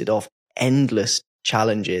 you've listed off endless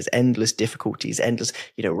challenges, endless difficulties, endless,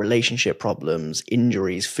 relationship problems,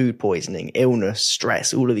 injuries, food poisoning, illness,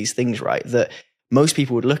 stress, all of these things, right, that most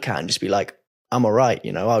people would look at and just be like, I'm all right,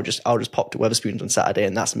 I'll just pop to Wetherspoons on Saturday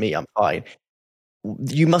and that's me, I'm fine.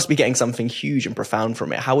 You must be getting something huge and profound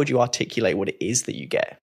from it. How would you articulate what it is that you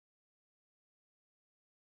get?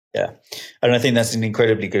 Yeah. And I think that's an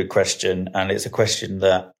incredibly good question. And it's a question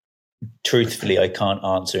that, truthfully, I can't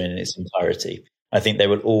answer in its entirety. I think there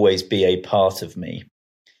will always be a part of me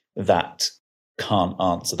that can't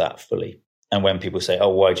answer that fully. And when people say, oh,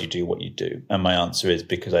 why do you do what you do? And my answer is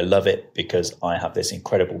because I love it, because I have this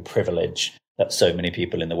incredible privilege that so many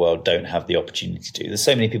people in the world don't have the opportunity to do. There's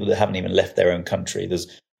so many people that haven't even left their own country.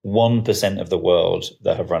 There's 1% of the world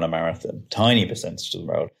that have run a marathon, tiny percentage of the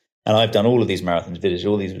world. And I've done all of these marathons, visited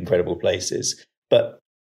all these incredible places. But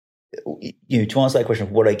to answer that question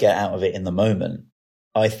of what I get out of it in the moment,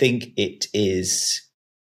 I think it is,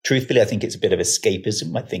 truthfully, I think it's a bit of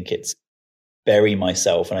escapism. I think it's bury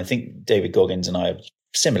myself. And I think David Goggins and I are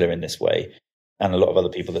similar in this way, and a lot of other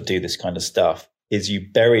people that do this kind of stuff, is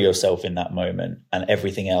you bury yourself in that moment and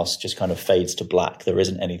everything else just kind of fades to black. There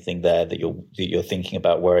isn't anything there that you're thinking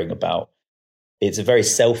about, worrying about. It's a very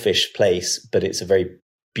selfish place, but it's a very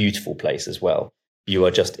beautiful place as well. You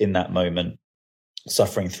are just in that moment,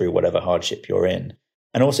 suffering through whatever hardship you're in.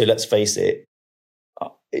 And also, let's face it,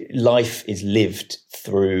 life is lived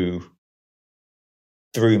through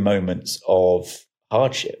moments of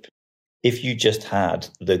hardship. If you just had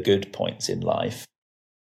the good points in life,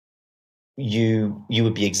 you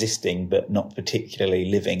would be existing but not particularly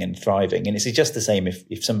living and thriving. And it's just the same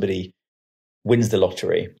if somebody wins the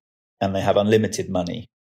lottery and they have unlimited money,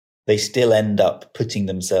 they still end up putting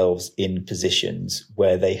themselves in positions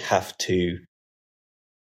where they have to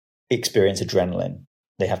experience adrenaline.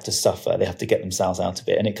 They have to suffer. They have to get themselves out of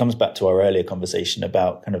it. And it comes back to our earlier conversation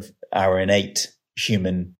about kind of our innate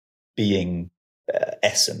human being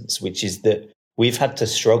essence, which is that we've had to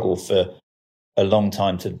struggle for a long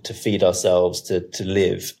time to feed ourselves, to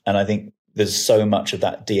live. And I think there's so much of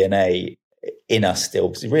that DNA in us still,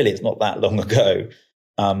 because really it's not that long ago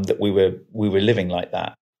that we were living like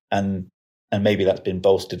that. And maybe that's been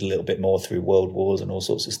bolstered a little bit more through world wars and all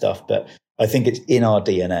sorts of stuff. But I think it's in our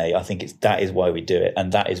DNA. I think that is why we do it.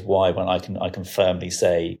 And that is why when I can firmly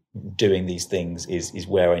say doing these things is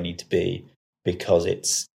where I need to be, because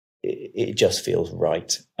it just feels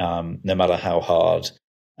right. No matter how hard,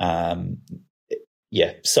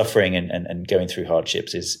 suffering and going through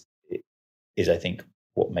hardships is I think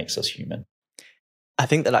what makes us human. I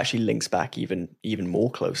think that actually links back even more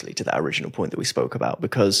closely to that original point that we spoke about,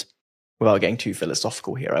 because without getting too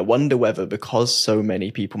philosophical here, I wonder whether because so many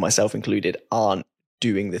people, myself included, aren't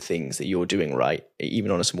doing the things that you're doing, right, even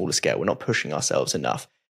on a smaller scale, we're not pushing ourselves enough.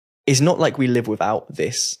 It's not like we live without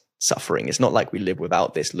this suffering. It's not like we live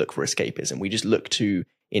without this look for escapism. We just look to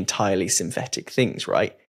entirely synthetic things,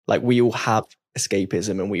 right? Like we all have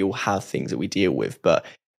escapism and we all have things that we deal with, but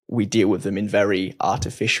we deal with them in very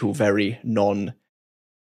artificial, very non-traditional,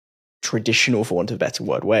 for want of a better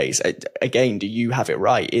word, ways. Again, do you have it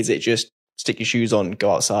right? Is it just stick your shoes on,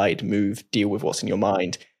 go outside, move, deal with what's in your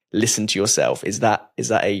mind, listen to yourself. Is that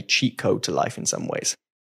a cheat code to life in some ways?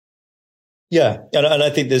 Yeah, and I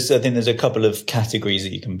think there's a couple of categories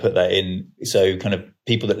that you can put that in. So kind of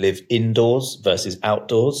people that live indoors versus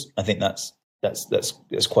outdoors. I think that's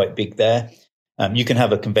quite big there. You can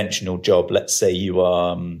have a conventional job. Let's say you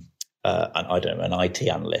are an IT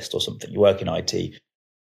analyst or something. You work in IT.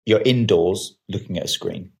 You're indoors looking at a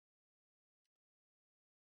screen.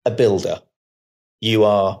 A builder, you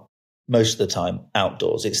are most of the time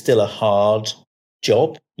outdoors. It's still a hard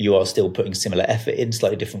job. You are still putting similar effort in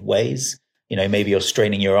slightly different ways. Maybe you're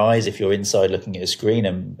straining your eyes if you're inside looking at a screen,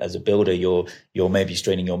 and as a builder, you're maybe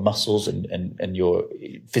straining your muscles and you're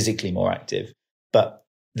physically more active. But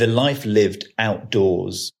the life lived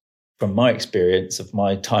outdoors, from my experience of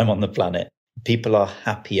my time on the planet, people are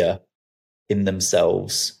happier in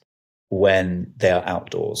themselves when they are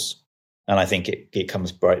outdoors. And I think it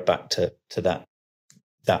comes right back to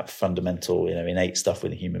that fundamental, innate stuff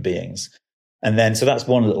with human beings. And then, so that's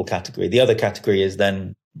one little category. The other category is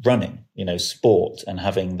then running, sport, and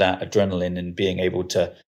having that adrenaline and being able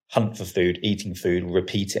to hunt for food, eating food,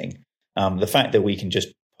 repeating. The fact that we can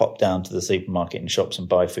just pop down to the supermarket and shops and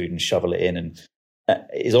buy food and shovel it in, and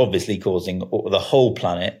is obviously causing the whole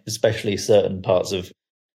planet, especially certain parts of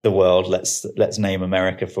the world. Let's name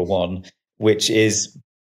America for one, which is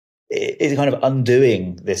kind of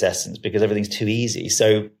undoing this essence because everything's too easy.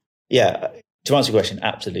 So yeah, to answer your question,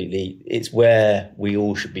 absolutely, it's where we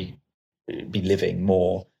all should be living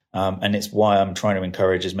more. And it's why I'm trying to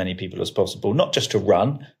encourage as many people as possible, not just to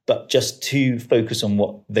run, but just to focus on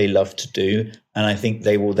what they love to do. And I think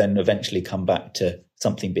they will then eventually come back to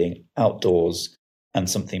something being outdoors and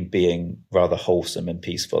something being rather wholesome and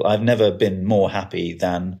peaceful. I've never been more happy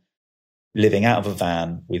than living out of a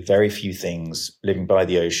van with very few things, living by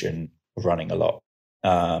the ocean, running a lot.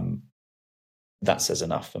 That says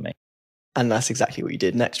enough for me. And that's exactly what you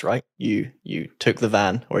did next, right? You took the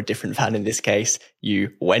van, or a different van in this case,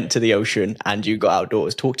 you went to the ocean and you got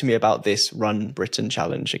outdoors. Talk to me about this Run Britain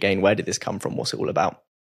challenge. Again, where did this come from? What's it all about?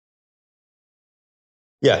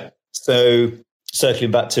 Yeah. So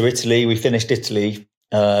circling back to Italy, we finished Italy.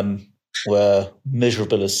 Were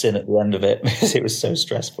miserable as sin at the end of it because it was so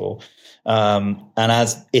stressful. And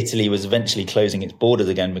as Italy was eventually closing its borders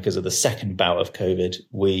again because of the second bout of COVID,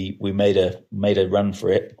 we made a run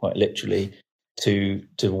for it, quite literally, to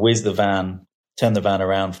whiz the van, turn the van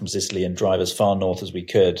around from Sicily and drive as far north as we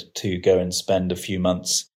could to go and spend a few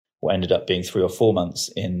months, what ended up being 3 or 4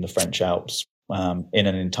 months, in the French Alps, in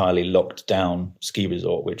an entirely locked down ski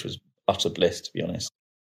resort, which was utter bliss, to be honest.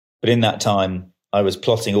 But in that time, I was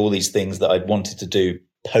plotting all these things that I'd wanted to do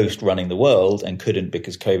post running the world and couldn't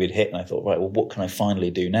because COVID hit. And I thought, right, well, what can I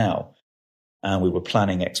finally do now? And we were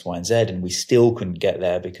planning X, Y, and Z, and we still couldn't get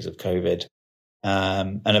there because of COVID.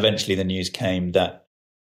 And eventually the news came that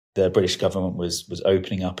the British government was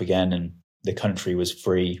opening up again and the country was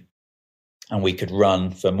free and we could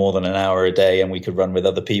run for more than an hour a day and we could run with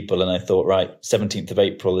other people. And I thought, right, 17th of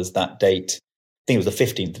April is that date. I think it was the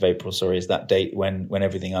 15th of April, sorry, is that date when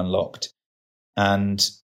everything unlocked. And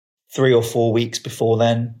 3 or 4 weeks before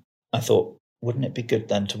then, I thought, wouldn't it be good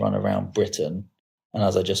then to run around Britain? And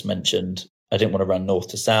as I just mentioned, I didn't want to run north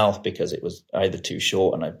to south because it was either too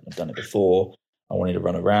short and I've done it before. I wanted to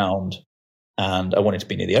run around and I wanted to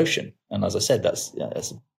be near the ocean. And as I said,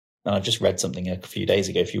 and I just read something a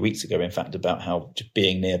few weeks ago, in fact, about how just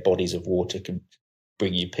being near bodies of water can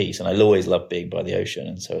bring you peace. And I always loved being by the ocean.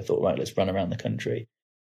 And so I thought, right, let's run around the country.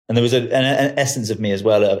 And there was an essence of me as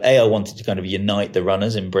well. I wanted to kind of unite the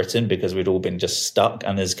runners in Britain because we'd all been just stuck.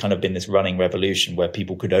 And there's kind of been this running revolution where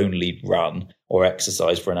people could only run or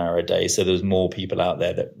exercise for an hour a day. So there's more people out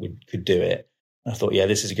there that could do it. And I thought, yeah,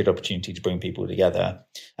 this is a good opportunity to bring people together.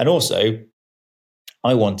 And also,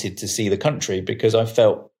 I wanted to see the country because I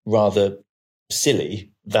felt rather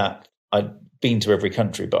silly that I'd been to every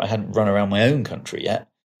country, but I hadn't run around my own country yet.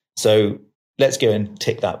 So let's go and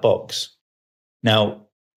tick that box. Now,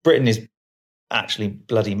 Britain is actually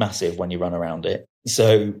bloody massive when you run around it.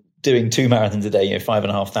 So doing 2 marathons a day,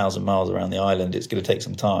 5,500 miles around the island, it's going to take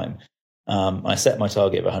some time. I set my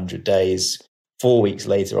target of 100 days. 4 weeks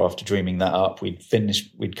later, after dreaming that up,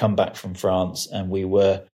 we'd come back from France and we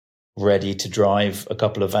were ready to drive a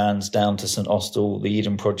couple of vans down to St. Austell, the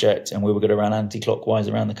Eden Project, and we were going to run anti-clockwise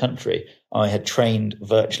around the country. I had trained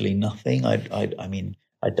virtually nothing. I'd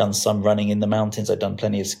done some running in the mountains. I'd done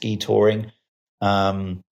plenty of ski touring.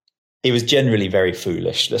 It was generally very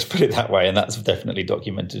foolish, let's put it that way, and that's definitely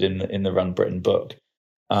documented in the Run Britain book.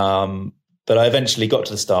 But I eventually got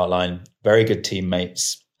to the start line. Very good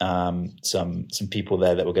teammates, some people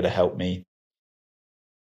there that were going to help me.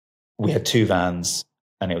 we had 2 vans,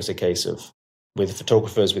 and it was a case of, with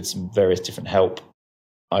photographers, with some various different help,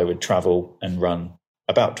 I would travel and run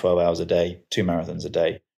about 12 hours a day, 2 marathons a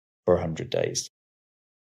day for 100 days.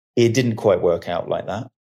 It didn't quite work out like that.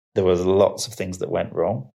 There was lots of things that went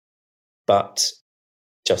wrong, but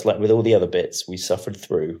just like with all the other bits, we suffered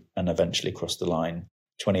through and eventually crossed the line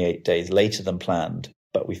 28 days later than planned,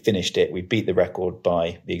 but we finished it. We beat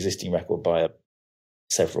the existing record by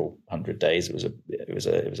several hundred days. It was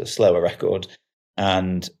a slower record,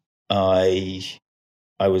 and I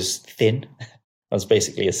was thin. I was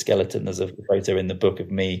basically a skeleton. There's a photo in the book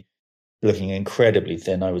of me looking incredibly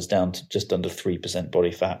thin. I was down to just under 3%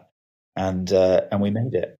 body fat, and we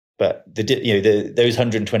made it. But those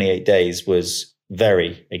 128 days was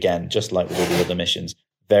very, again, just like with all the other missions,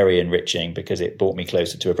 very enriching, because it brought me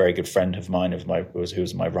closer to a very good friend of mine, who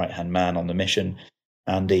was my right-hand man on the mission,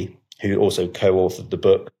 Andy, who also co-authored the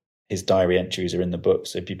book. His diary entries are in the book,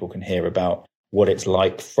 so people can hear about what it's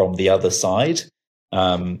like from the other side.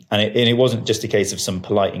 And it wasn't just a case of some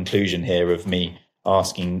polite inclusion here of me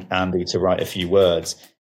asking Andy to write a few words.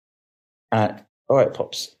 All right,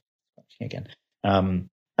 Pops. Again.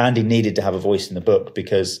 Andy needed to have a voice in the book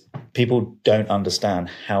because people don't understand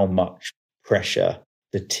how much pressure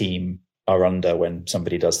the team are under when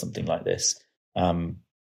somebody does something like this.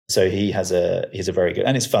 So he's a very good,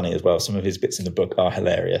 and it's funny as well. Some of his bits in the book are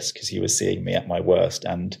hilarious because he was seeing me at my worst,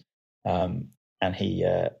 and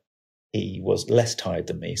he was less tired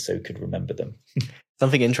than me, so could remember them.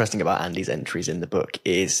 Something interesting about Andy's entries in the book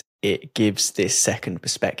is it gives this second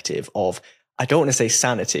perspective of, I don't want to say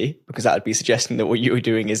sanity, because that would be suggesting that what you were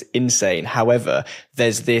doing is insane. However,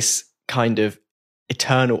 there's this kind of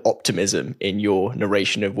eternal optimism in your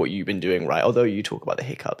narration of what you've been doing, right? Although you talk about the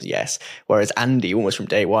hiccups, yes. Whereas Andy, almost from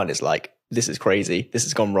day one, is like, this is crazy. This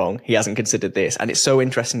has gone wrong. He hasn't considered this. And it's so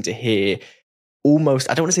interesting to hear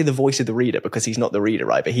almost, I don't want to say the voice of the reader because he's not the reader,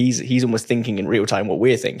 right? But he's almost thinking in real time what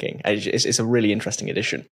we're thinking. And it's a really interesting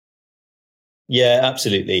addition. Yeah,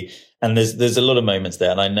 absolutely. And there's a lot of moments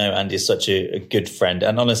there. And I know Andy is such a good friend.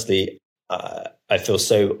 And honestly, I feel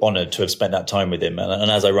so honored to have spent that time with him. And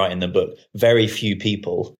as I write in the book, very few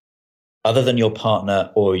people, other than your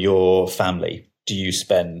partner or your family, do you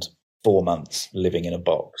spend 4 months living in a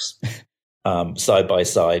box. Side by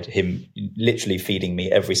side, him literally feeding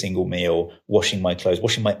me every single meal, washing my clothes,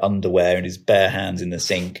 washing my underwear in his bare hands in the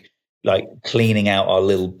sink, like cleaning out our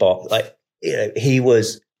little box. Like, he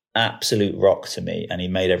was absolute rock to me, and he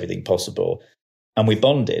made everything possible. And we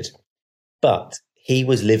bonded. But he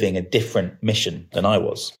was living a different mission than I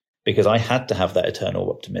was, because I had to have that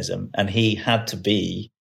eternal optimism, and he had to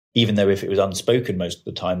be, even though if it was unspoken most of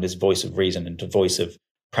the time, this voice of reason and a voice of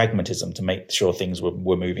pragmatism to make sure things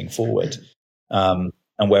were moving forward. And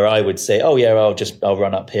where I would say, oh yeah, I'll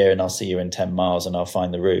run up here and I'll see you in 10 miles and I'll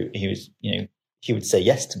find the route. He would say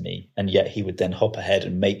yes to me, and yet he would then hop ahead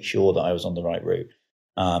and make sure that I was on the right route.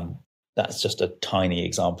 That's just a tiny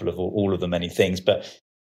example of all of the many things, but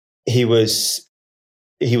he was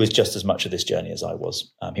just as much of this journey as I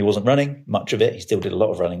was. He wasn't running much of it. He still did a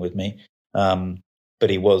lot of running with me. But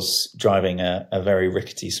he was driving a very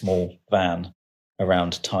rickety small van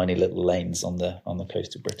around tiny little lanes on the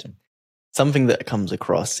coast of Britain. Something that comes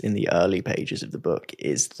across in the early pages of the book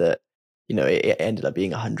is that, it ended up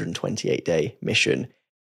being a 128-day mission.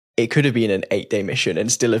 It could have been an 8-day mission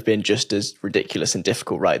and still have been just as ridiculous and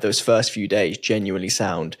difficult, right? Those first few days genuinely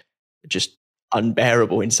sound just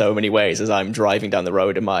unbearable in so many ways. As I'm driving down the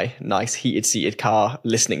road in my nice heated seated car,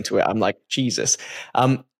 listening to it, I'm like, Jesus.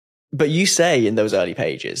 But you say in those early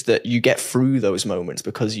pages that you get through those moments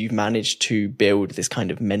because you've managed to build this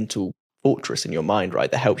kind of mental fortress in your mind, right?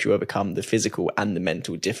 That helps you overcome the physical and the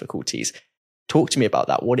mental difficulties. Talk to me about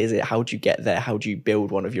that. What is it? How do you get there? How do you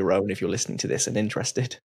build one of your own if you're listening to this and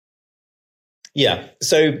interested? Yeah.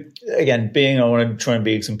 So again, I want to try and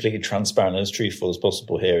be completely transparent and as truthful as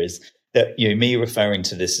possible here, is that, me referring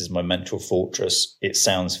to this as my mental fortress, it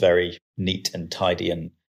sounds very neat and tidy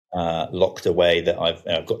and locked away, that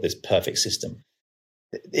I've got this perfect system.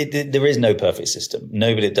 There is no perfect system.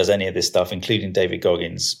 Nobody that does any of this stuff, including David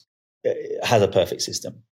Goggins, has a perfect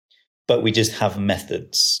system. But we just have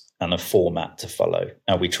methods and a format to follow,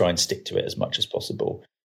 and we try and stick to it as much as possible.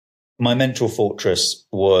 My mental fortress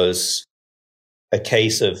was a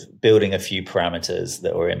case of building a few parameters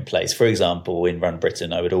that were in place. For example, in Run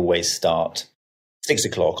Britain, I would always start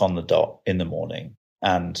 6:00 on the dot in the morning.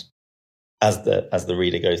 And as the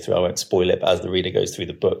reader goes through, I won't spoil it, but as the reader goes through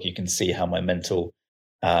the book, you can see how my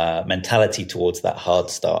mentality towards that hard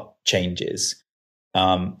start changes.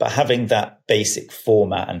 But having that basic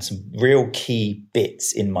format and some real key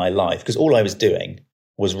bits in my life, because all I was doing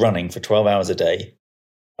was running for 12 hours a day.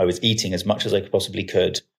 I was eating as much as I possibly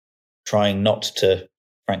could, trying not to,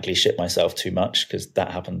 frankly, shit myself too much, because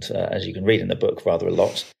that happened, as you can read in the book, rather a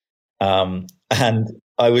lot. And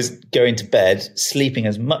I was going to bed, sleeping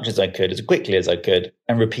as much as I could, as quickly as I could,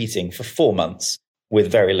 and repeating for 4 months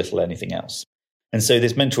with very little anything else. And so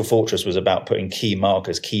this mental fortress was about putting key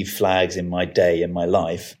markers, key flags in my day and my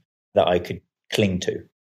life that I could cling to.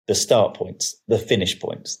 The start points, the finish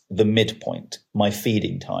points, the midpoint, my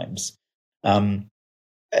feeding times.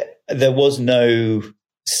 There was no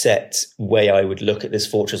set way I would look at this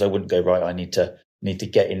fortress. I wouldn't go, right, I need to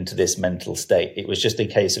get into this mental state. It was just a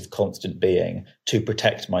case of constant being to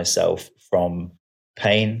protect myself from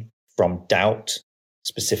pain, from doubt,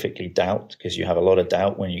 specifically doubt, because you have a lot of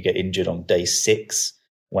doubt when you get injured on day 6,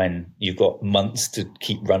 when you've got months to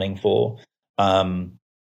keep running for.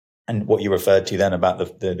 And what you referred to then about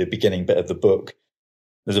the beginning bit of the book,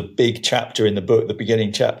 there's a big chapter in the book, the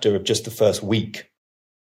beginning chapter of just the first week.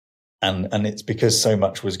 And it's because so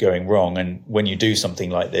much was going wrong. And when you do something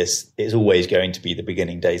like this, it's always going to be the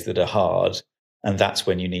beginning days that are hard. And that's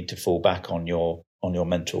when you need to fall back on your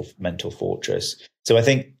mental fortress. So I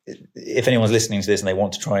think if anyone's listening to this and they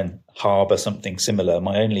want to try and harbor something similar,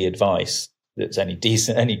 my only advice that's any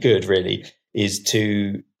decent, any good really, is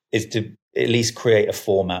to at least create a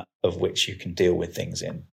format of which you can deal with things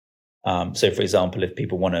in. So for example, if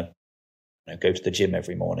people want to go to the gym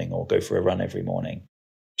every morning or go for a run every morning,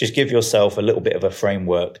 just give yourself a little bit of a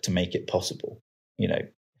framework to make it possible.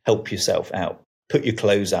 Help yourself out. Put your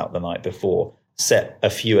clothes out the night before. Set a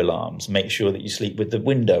few alarms. Make sure that you sleep with the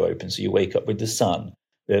window open so you wake up with the sun,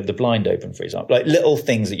 the blind open, for example. Like little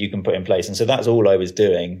things that you can put in place. And so that's all I was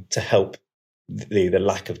doing to help the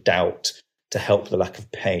lack of doubt, to help the lack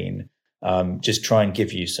of pain. Just try and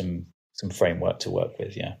give you some framework to work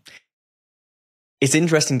with. Yeah. It's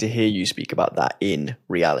interesting to hear you speak about that in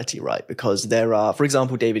reality, right? Because there are, for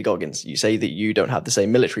example, David Goggins, you say that you don't have the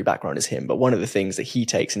same military background as him, but one of the things that he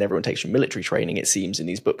takes and everyone takes from military training, it seems in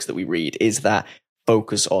these books that we read, is that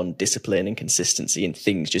focus on discipline and consistency and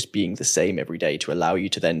things just being the same every day to allow you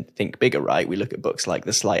to then think bigger, right? We look at books like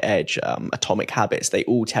The Slight Edge, Atomic Habits, they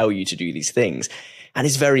all tell you to do these things. And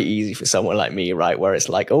it's very easy for someone like me, right? Where it's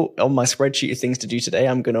like, oh, on my spreadsheet of things to do today,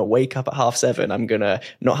 I'm going to wake up at 7:30. I'm going to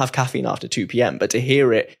not have caffeine after 2 p.m. But to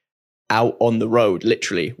hear it out on the road,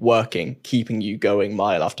 literally working, keeping you going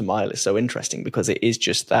mile after mile is so interesting, because it is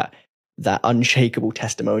just that unshakable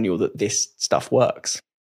testimonial that this stuff works.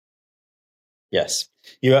 Yes,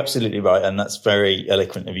 you're absolutely right. And that's very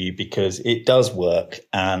eloquent of you, because it does work.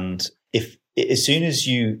 And as soon as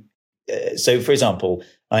you, so for example,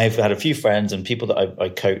 I've had a few friends and people that I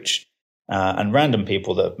coach and random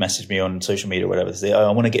people that have messaged me on social media or whatever, they say, oh,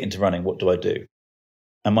 I want to get into running. What do I do?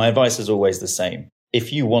 And my advice is always the same.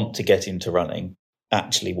 If you want to get into running,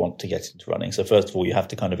 actually want to get into running. So first of all, you have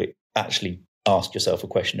to kind of actually ask yourself a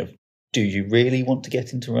question of, do you really want to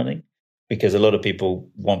get into running? Because a lot of people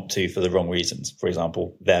want to for the wrong reasons. For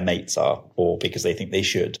example, their mates are, or because they think they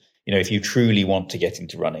should. If you truly want to get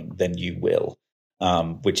into running, then you will,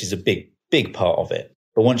 which is a big part of it.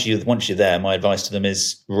 But once you're there, my advice to them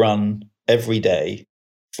is run every day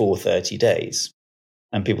for 30 days.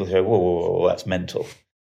 And people say, whoa, that's mental.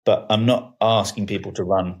 But I'm not asking people to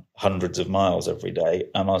run hundreds of miles every day.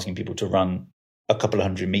 I'm asking people to run a couple of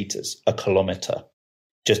 100 meters, a kilometer.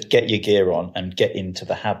 Just get your gear on and get into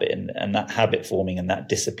the habit, and that habit forming and that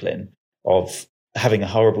discipline of having a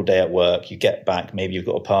horrible day at work. You get back, maybe you've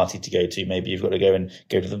got a party to go to, maybe you've got to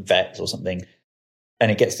go to the vet or something. And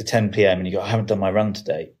it gets to 10 p.m. and you go, I haven't done my run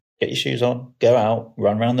today. Get your shoes on, go out,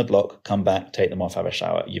 run around the block, come back, take them off, have a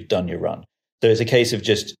shower. You've done your run. So it's a case of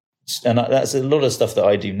and that's a lot of stuff that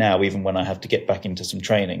I do now, even when I have to get back into some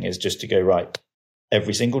training, is just to go, right,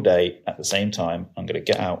 every single day at the same time, I'm going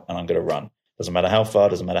to get out and I'm going to run. Doesn't matter how far,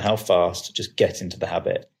 doesn't matter how fast, just get into the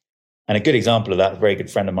habit. And a good example of that, a very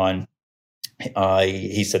good friend of mine,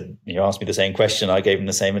 he said, asked me the same question. I gave him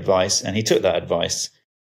the same advice, and he took that advice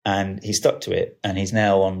and he stuck to it. And he's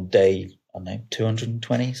now on day,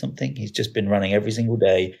 220 something. He's just been running every single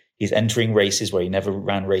day. He's entering races where he never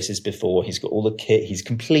ran races before. He's got all the kit. He's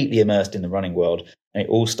completely immersed in the running world. And it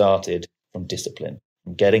all started from discipline,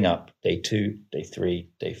 from getting up day 2, day 3,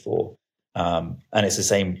 day 4. And it's the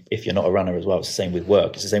same if you're not a runner as well. It's the same with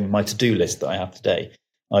work. It's the same with my to-do list that I have today.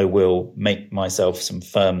 I will make myself some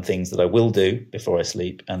firm things that I will do before I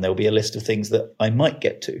sleep, and there'll be a list of things that I might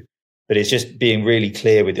get to. But it's just being really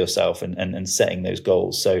clear with yourself and setting those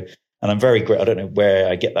goals. So, and I'm very I don't know where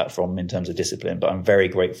I get that from in terms of discipline, but I'm very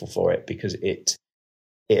grateful for it, because it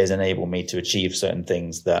has enabled me to achieve certain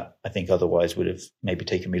things that I think otherwise would have maybe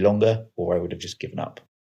taken me longer, or I would have just given up.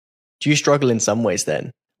 Do you struggle in some ways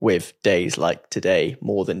then with days like today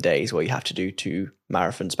more than days where you have to do 2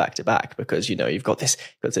 marathons back to back, because you've got this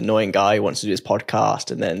annoying guy who wants to do his podcast,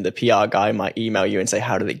 and then the PR guy might email you and say,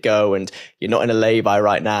 how did it go, and you're not in a lay-by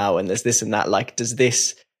right now, and there's this and that. Like, does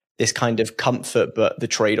this kind of comfort, but the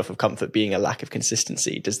trade-off of comfort being a lack of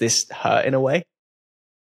consistency, does this hurt in a way?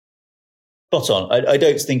 Spot on. I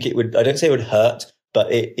don't think it would. I don't say it would hurt,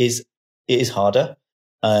 but it is harder.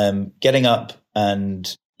 Getting up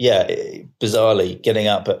and bizarrely getting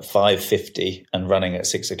up at 5:50 and running at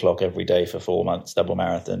 6 o'clock every day for 4 months, double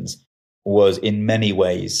marathons, was in many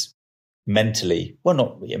ways mentally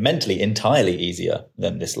entirely easier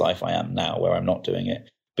than this life I am now, where I'm not doing it,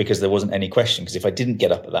 because there wasn't any question. Because if I didn't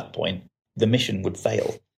get up at that point, the mission would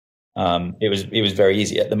fail. It was very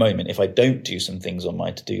easy. At the moment, if I don't do some things on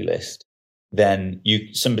my to-do list, then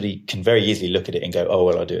somebody can very easily look at it and go, oh,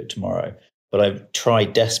 well, I'll do it tomorrow. But I've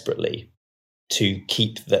tried desperately to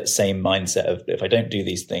keep that same mindset of, if I don't do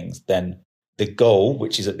these things, then the goal,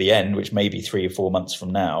 which is at the end, which may be 3 or 4 months from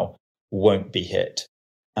now, won't be hit.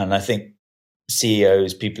 And I think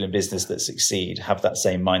CEOs, people in business that succeed, have that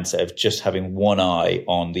same mindset of just having one eye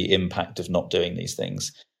on the impact of not doing these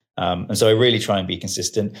things. And so I really try and be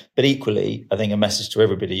consistent. But equally, I think a message to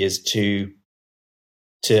everybody is to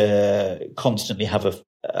constantly have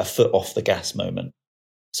a foot off the gas moment.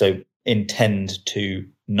 So intend to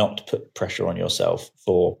not put pressure on yourself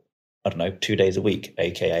for, 2 days a week,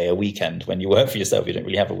 aka a weekend. When you work for yourself, you don't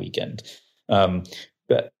really have a weekend.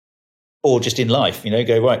 Or just in life,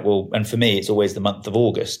 go, right, well, and for me, it's always the month of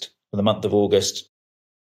August. For the month of August,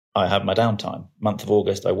 I have my downtime. Month of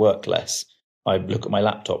August, I work less. I look at my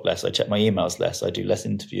laptop less. I check my emails less. I do less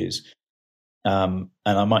interviews. And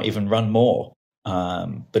I might even run more.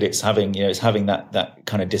 But it's having that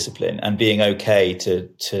kind of discipline and being okay to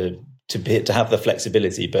have the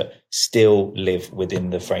flexibility, but still live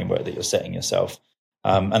within the framework that you're setting yourself.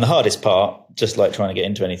 And the hardest part, just like trying to get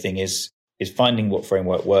into anything, is finding what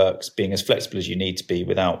framework works, being as flexible as you need to be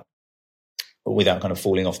without kind of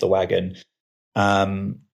falling off the wagon.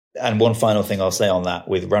 And one final thing I'll say on that,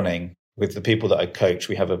 with running, with the people that I coach,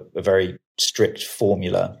 we have a very strict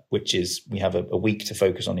formula, which is we have a week to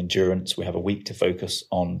focus on endurance, we have a week to focus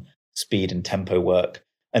on speed and tempo work,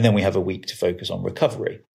 and then we have a week to focus on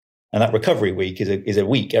recovery. And that recovery week is a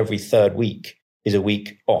week. Every third week is a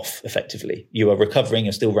week off, effectively. You are recovering,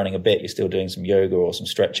 you're still running a bit, you're still doing some yoga or some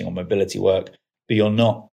stretching or mobility work, but you're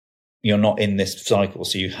not in this cycle.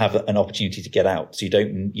 So you have an opportunity to get out. So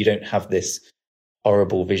you don't have this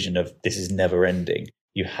horrible vision of this is never ending.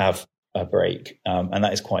 You have a break. And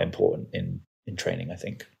that is quite important in training, I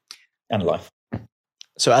think, and life.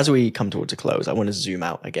 So as we come towards a close, I want to zoom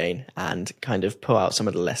out again and kind of pull out some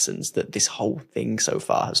of the lessons that this whole thing so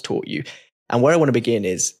far has taught you. And where I want to begin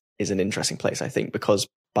is an interesting place, I think, because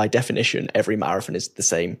by definition, every marathon is the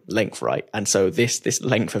same length, right? And so this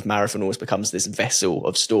length of marathon always becomes this vessel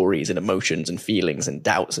of stories and emotions and feelings and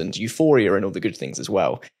doubts and euphoria and all the good things as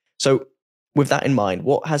well. So with that in mind,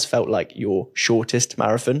 what has felt like your shortest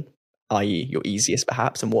marathon, i.e. your easiest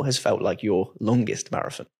perhaps, and what has felt like your longest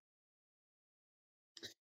marathon?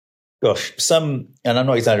 Gosh, and I'm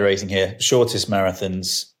not exaggerating here, shortest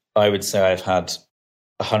marathons, I would say I've had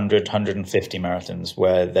 100, 150 marathons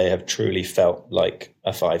where they have truly felt like a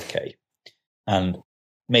 5K and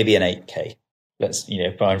maybe an 8K. Let's,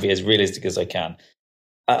 try and be as realistic as I can.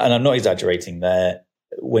 And I'm not exaggerating there.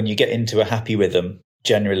 When you get into a happy rhythm,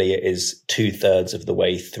 generally it is 2/3 of the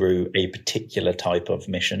way through a particular type of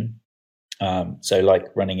mission. So like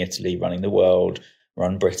running Italy, running the world,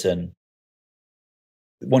 run Britain.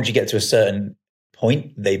 Once you get to a certain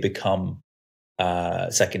point, they become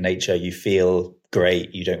second nature. You feel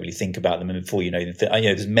great. You don't really think about them. And before you know,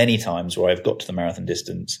 there's many times where I've got to the marathon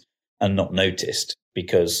distance and not noticed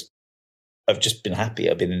because I've just been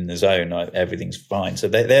happy. I've been in the zone. Everything's fine. So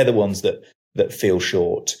they're the ones that feel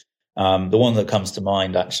short. The one that comes to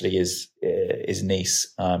mind actually is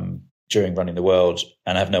Nice during running the world.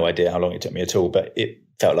 And I have no idea how long it took me at all, but it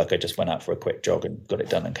felt like I just went out for a quick jog and got it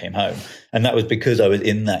done and came home. And that was because I was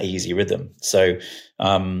in that easy rhythm. So,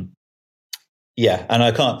 yeah, and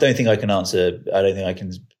I don't think I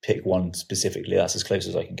can pick one specifically. That's as close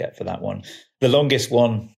as I can get for that one. The longest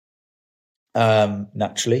one,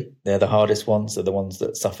 naturally, they're the hardest ones. They're the ones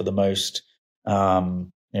that suffer the most.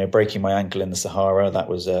 Breaking my ankle in the Sahara, that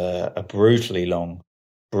was a brutally long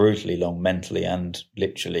mentally and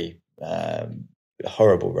literally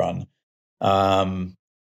horrible run.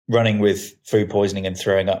 Running with food poisoning and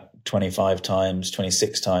throwing up 26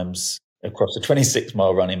 times across a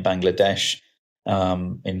 26-mile run in Bangladesh,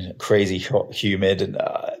 in crazy hot, humid, and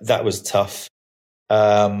that was tough.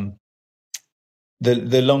 The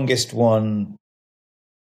longest one,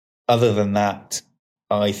 Other than that,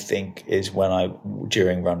 I think is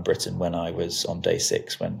during Run Britain, when I was on day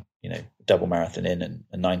 6, when, double marathon in and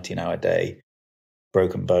a 19-hour day,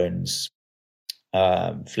 broken bones,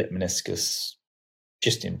 flipped meniscus,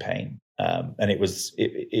 just in pain. And it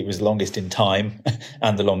was longest in time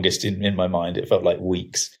and the longest in my mind. It felt like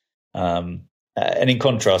weeks. And in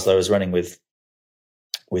contrast, I was running with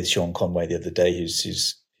Sean Conway the other day,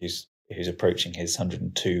 who's approaching his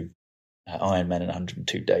 102 Ironman in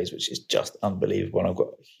 102 days, which is just unbelievable. And I've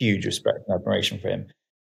got huge respect and admiration for him.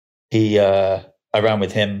 I ran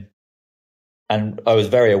with him, and I was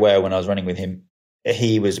very aware when I was running with him.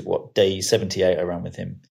 He was day 78. I ran with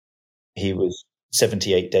him. He was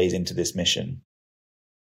 78 days into this mission,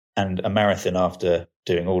 and a marathon after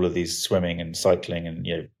doing all of these swimming and cycling and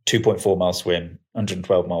 2.4 mile swim,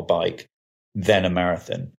 112 mile bike, then a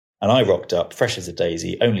marathon. And I rocked up fresh as a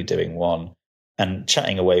daisy, only doing one, and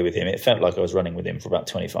chatting away with him. It felt like I was running with him for about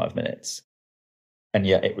 25 minutes. And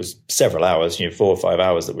yet it was several hours, 4 or 5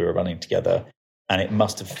 hours that we were running together. And it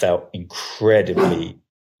must have felt incredibly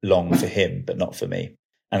long for him, but not for me.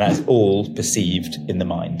 And that's all perceived in the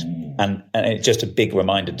mind. And it's just a big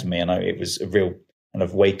reminder to me. And it was a real kind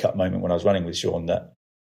of wake up moment when I was running with Sean, that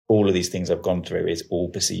all of these things I've gone through is all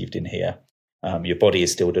perceived in here. Your body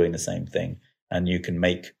is still doing the same thing, and you can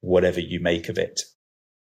make whatever you make of it.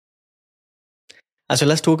 And so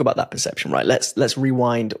let's talk about that perception, right? Let's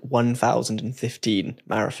rewind 1,015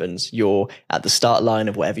 marathons. You're at the start line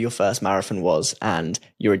of whatever your first marathon was, and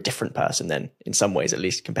you're a different person then, in some ways at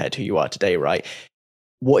least, compared to who you are today, right?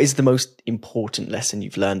 What is the most important lesson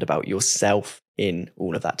you've learned about yourself in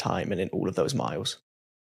all of that time and in all of those miles?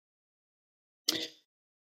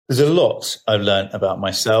 There's a lot I've learned about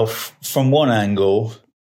myself. From one angle,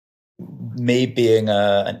 me being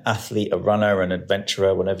an athlete, a runner, an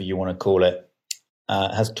adventurer, whatever you want to call it,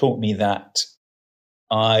 has taught me that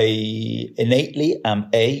I innately am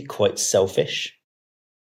quite selfish,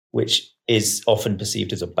 which is often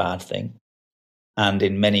perceived as a bad thing. And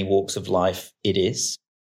in many walks of life, it is.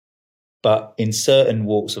 But in certain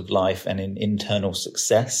walks of life and in internal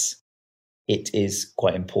success, it is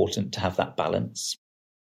quite important to have that balance.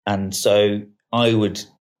 And so I would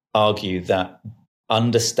argue that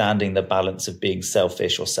understanding the balance of being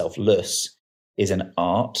selfish or selfless is an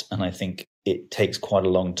art. And I think it takes quite a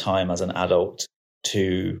long time as an adult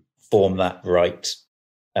to form that right,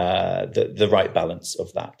 the right balance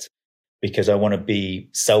of that. Because I want to be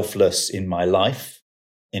selfless in my life,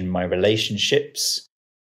 in my relationships,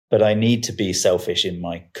 but I need to be selfish in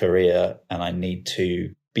my career, and I need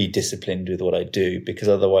to be disciplined with what I do, because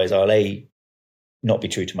otherwise I'll not be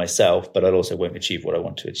true to myself, but I also won't achieve what I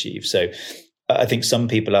want to achieve. So I think some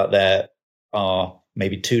people out there are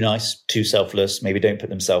maybe too nice, too selfless, maybe don't put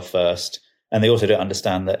themselves first. And they also don't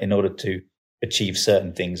understand that in order to achieve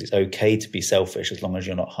certain things, it's okay to be selfish as long as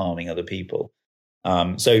you're not harming other people.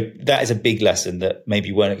 So that is a big lesson that maybe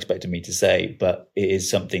you weren't expecting me to say, but it is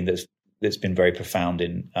something that's been very profound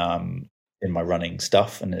in my running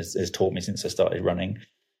stuff and has taught me since I started running.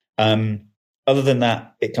 Other than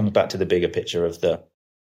that, it comes back to the bigger picture of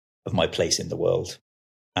my place in the world.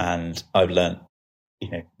 And I've learned,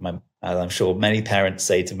 as I'm sure many parents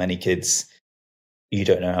say to many kids, you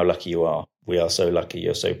don't know how lucky you are. We are so lucky.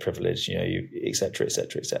 You're so privileged, et cetera, et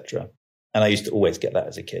cetera, et cetera. And I used to always get that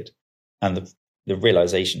as a kid. And the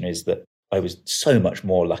realization is that I was so much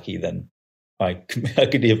more lucky than I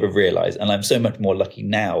could ever realize. And I'm so much more lucky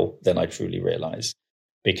now than I truly realize,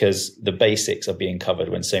 because the basics are being covered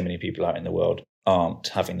when so many people out in the world aren't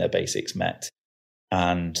having their basics met.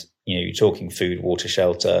 And, you're talking food, water,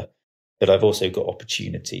 shelter, but I've also got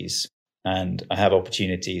opportunities. And I have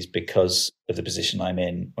opportunities because of the position I'm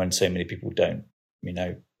in when so many people don't.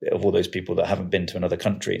 Of all those people that haven't been to another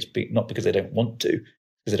country, it's not because they don't want to,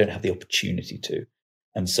 because they don't have the opportunity to.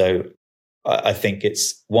 And so I think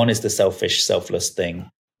one is the selfish, selfless thing.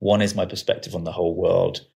 One is my perspective on the whole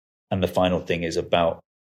world. And the final thing is about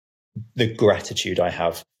the gratitude I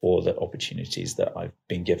have for the opportunities that I've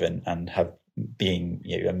been given and have been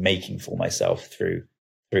making for myself through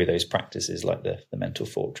those practices like the mental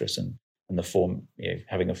fortress and the form,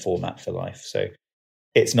 having a format for life. So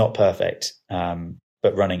it's not perfect,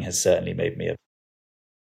 but running has certainly made me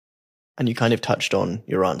And you kind of touched on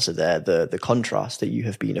your answer there, the contrast that you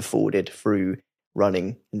have been afforded through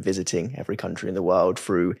running and visiting every country in the world,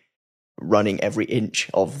 through running every inch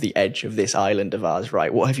of the edge of this island of ours,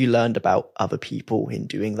 right? What have you learned about other people in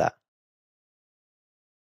doing that?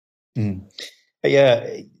 Yeah,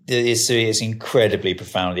 it's incredibly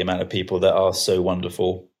profound, the amount of people that are so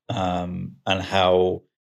wonderful, and how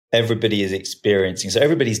everybody is experiencing. So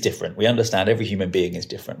everybody's different. We understand every human being is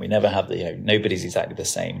different. We never have nobody's exactly the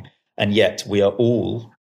same. And yet we are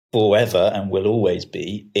all forever and will always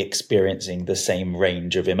be experiencing the same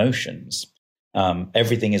range of emotions.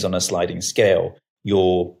 Everything is on a sliding scale.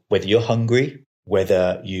 Whether you're hungry,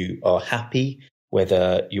 whether you are happy,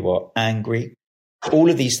 whether you are angry, all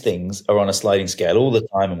of these things are on a sliding scale all the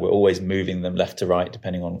time, and we're always moving them left to right,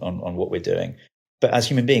 depending on what we're doing. But as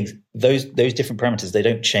human beings, those different parameters, they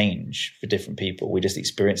don't change for different people. We just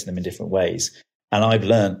experience them in different ways. And I've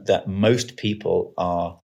learned that most people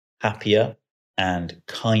are happier and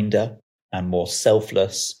kinder and more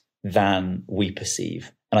selfless than we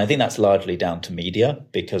perceive. And I think that's largely down to media,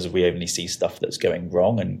 because we only see stuff that's going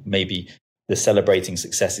wrong, and maybe the celebrating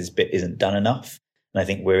successes bit isn't done enough. And I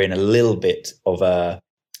think we're in a little bit of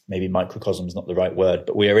maybe microcosm is not the right word,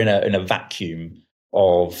 but we're in a vacuum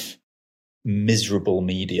of miserable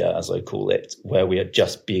media, as I call it, where we are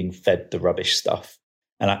just being fed the rubbish stuff.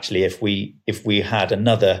 And actually, if we had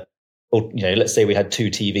another, or let's say we had two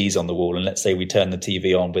TVs on the wall, and let's say we turned the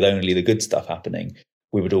TV on with only the good stuff happening,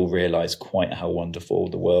 we would all realize quite how wonderful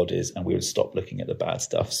the world is, and we would stop looking at the bad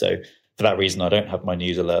stuff. So for that reason, I don't have my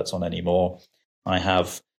news alerts on anymore. I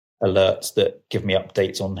have alerts that give me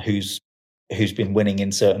updates on who's been winning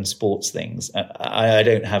in certain sports things. I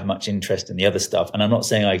don't have much interest in the other stuff. And I'm not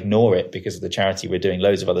saying I ignore it because of the charity. We're doing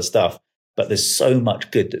loads of other stuff, but there's so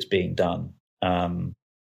much good that's being done.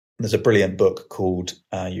 There's a brilliant book called,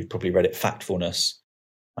 you've probably read it, Factfulness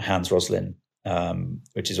by Hans Rosling,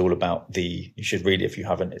 which is all about you should read it if you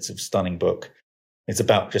haven't. It's a stunning book. It's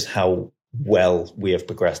about just how well we have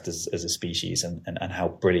progressed as a species, and how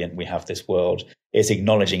brilliant we have this world. It's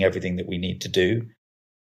acknowledging everything that we need to do.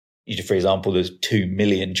 For example, there's 2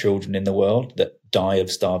 million children in the world that die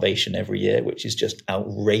of starvation every year, which is just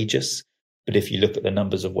outrageous. But if you look at the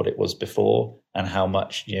numbers of what it was before, and how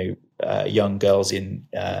much young girls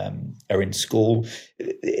are in school,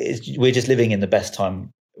 we're just living in the best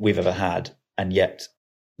time we've ever had, and yet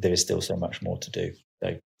there is still so much more to do. So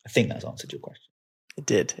I think that's answered your question. It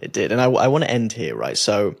did. And I want to end here, right?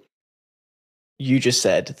 So you just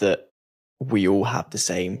said that we all have the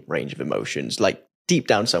same range of emotions. Like deep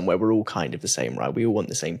down somewhere, we're all kind of the same, right? We all want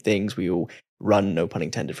the same things. We all run, no pun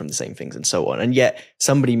intended, from the same things and so on. And yet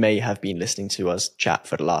somebody may have been listening to us chat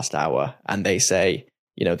for the last hour, and they say,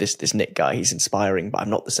 this Nick guy, he's inspiring, but I'm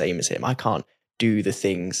not the same as him. I can't do the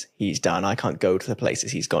things he's done. I can't go to the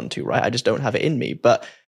places he's gone to, right? I just don't have it in me. But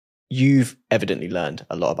you've evidently learned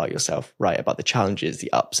a lot about yourself, right? About the challenges,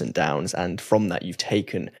 the ups and downs. And from that, you've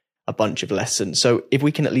taken a bunch of lessons. So if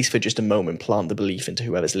we can, at least for just a moment, plant the belief into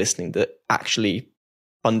whoever's listening that actually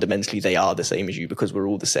fundamentally they are the same as you, because we're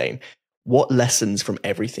all the same. What lessons from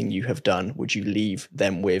everything you have done would you leave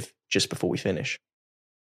them with just before we finish?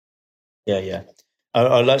 Yeah.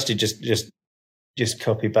 I'll actually just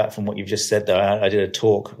copy back from what you've just said there. I did a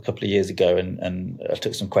talk a couple of years ago, and I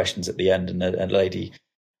took some questions at the end, and a lady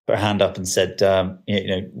put her hand up and said,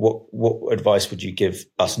 what advice would you give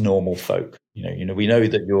us normal folk? We know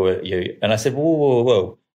that you're, and I said,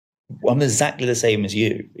 whoa. I'm exactly the same as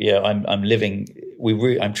you. I'm living.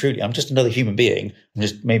 I'm just another human being. I'm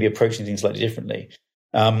just maybe approaching things slightly differently.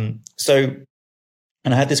 And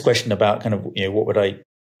I had this question about kind of, what would I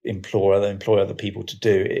employ other people to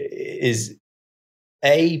do? Is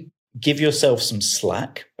give yourself some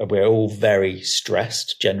slack. We're all very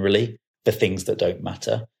stressed generally for things that don't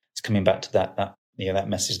matter. It's coming back to that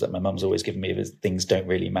message that my mum's always given me, is things don't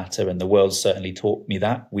really matter, and the world certainly taught me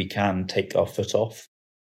that we can take our foot off.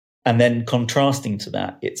 And then contrasting to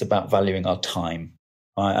that, it's about valuing our time.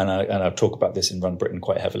 I talk about this in Run Britain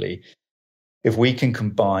quite heavily. If we can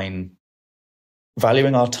combine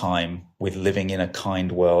valuing our time with living in a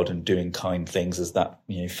kind world and doing kind things, as that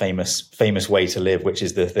famous way to live, which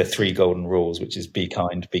is the 3 golden rules, which is be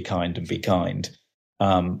kind, and be kind.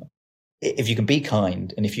 If you can be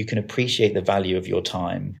kind, and if you can appreciate the value of your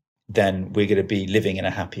time, then we're going to be living in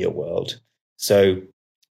a happier world. So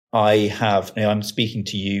I'm speaking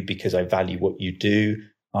to you because I value what you do.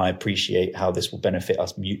 I appreciate how this will benefit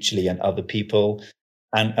us mutually and other people.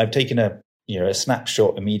 And I've taken a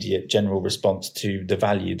snapshot, immediate general response to the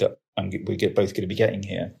value that we're both going to be getting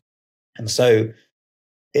here. And so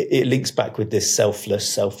it links back with this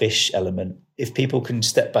selfish element. If people can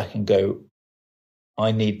step back and go,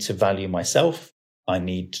 I need to value myself, I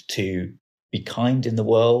need to be kind in the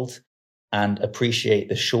world and appreciate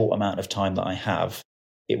the short amount of time that I have,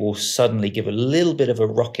 it will suddenly give a little bit of a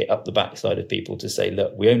rocket up the backside of people to say,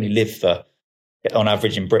 look, we only live for, on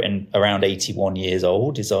average in Britain, around 81 years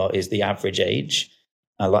old is the average age,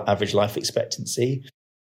 average life expectancy.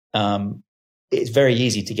 It's very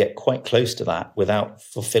easy to get quite close to that without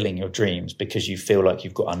fulfilling your dreams, because you feel like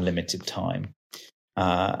you've got unlimited time,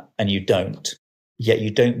 and you don't. yet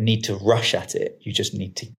you don't need to rush at it. You just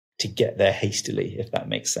need to get there hastily, if that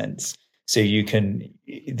makes sense. So you can,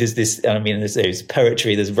 there's this, I mean, there's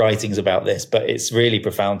poetry, there's writings about this, but it's really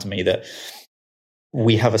profound to me that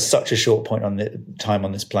we have such a short point on the time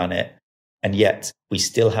on this planet, and yet we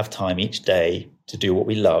still have time each day to do what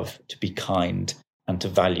we love, to be kind, and to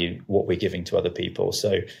value what we're giving to other people.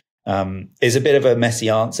 So it's a bit of a messy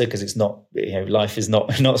answer because it's not, life is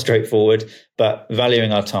not straightforward, but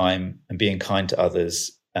valuing our time and being kind to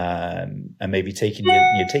others, and maybe taking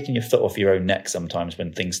your foot off your own neck sometimes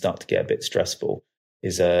when things start to get a bit stressful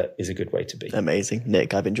is a good way to be. Amazing.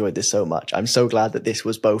 Nick, I've enjoyed this so much. I'm so glad that this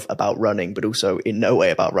was both about running, but also in no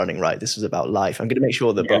way about running, right? This was about life. I'm going to make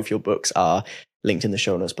sure that both your books are linked in the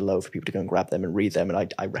show notes below for people to go and grab them and read them.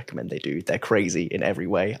 And I recommend they do. They're crazy in every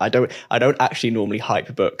way. I don't actually normally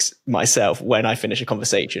hype books myself when I finish a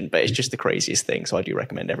conversation, but it's just the craziest thing. So I do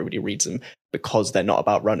recommend everybody reads them because they're not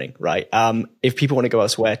about running, right? If people want to go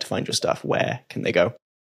elsewhere to find your stuff, where can they go?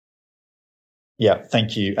 Yeah,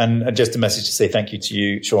 thank you. And just a message to say thank you to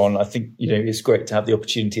you, Sean. I think, it's great to have the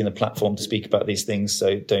opportunity and the platform to speak about these things.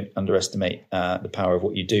 So don't underestimate the power of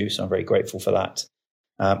what you do. So I'm very grateful for that.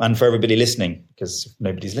 And for everybody listening, because if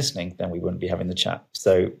nobody's listening, then we wouldn't be having the chat.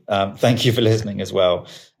 So thank you for listening as well.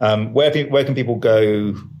 Where can people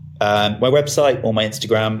go? My website or my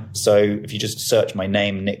Instagram. So if you just search my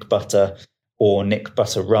name, Nick Butter, or Nick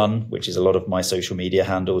Butter Run, which is a lot of my social media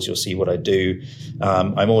handles, you'll see what I do.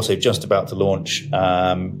 I'm also just about to launch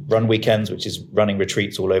Run Weekends, which is running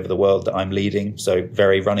retreats all over the world that I'm leading. So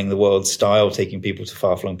very running the world style, taking people to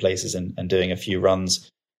far-flung places and doing a few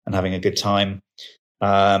runs and having a good time.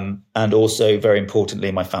 And also, very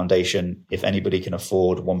importantly, my foundation, if anybody can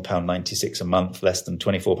afford £1.96 a month, less than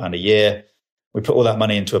 £24 a year, we put all that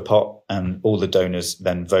money into a pot and all the donors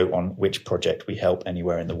then vote on which project we help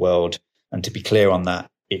anywhere in the world. And to be clear on that,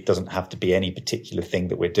 it doesn't have to be any particular thing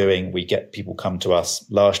that we're doing. We get people come to us.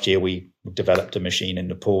 Last year, we developed a machine in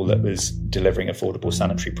Nepal that was delivering affordable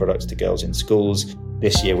sanitary products to girls in schools.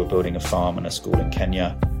 This year, we're building a farm and a school in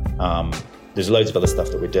Kenya. There's loads of other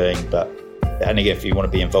stuff that we're doing, and again, if you want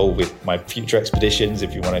to be involved with my future expeditions,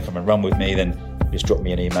 if you want to come and run with me, then just drop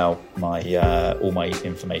me an email. All my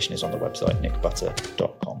information is on the website,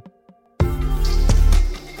 nickbutter.com.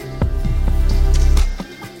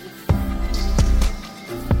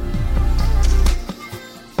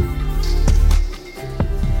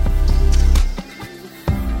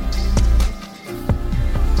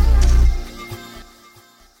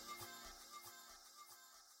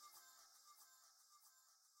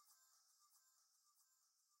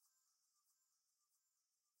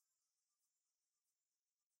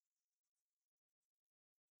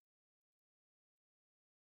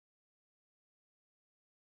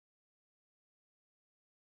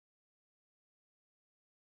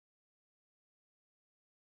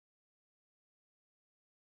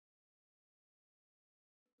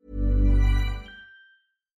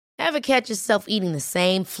 Ever catch yourself eating the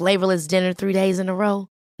same flavorless dinner 3 days in a row?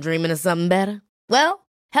 Dreaming of something better? Well,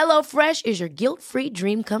 HelloFresh is your guilt-free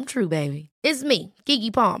dream come true, baby. It's me,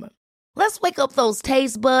 Keke Palmer. Let's wake up those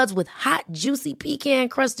taste buds with hot, juicy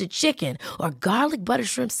pecan-crusted chicken or garlic butter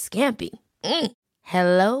shrimp scampi.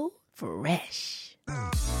 Hello Fresh.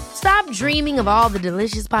 Stop dreaming of all the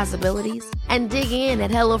delicious possibilities and dig in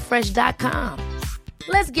at HelloFresh.com.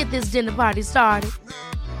 Let's get this dinner party started.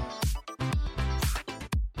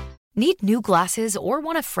 Need new glasses or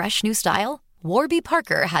want a fresh new style? Warby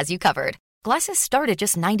Parker has you covered. Glasses start at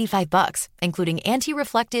just $95, including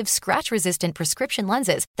anti-reflective, scratch-resistant prescription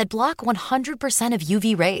lenses that block 100% of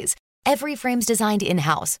UV rays. Every frame's designed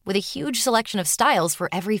in-house with a huge selection of styles for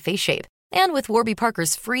every face shape. And with Warby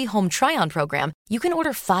Parker's free home try-on program, you can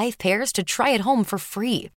order 5 pairs to try at home for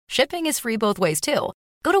free. Shipping is free both ways, too.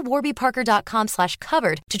 Go to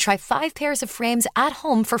warbyparker.com/covered to try 5 pairs of frames at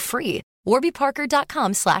home for free.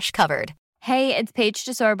 warbyparker.com/covered. Hey, it's Paige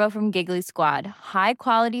DeSorbo from Giggly Squad. High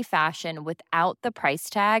quality fashion without the price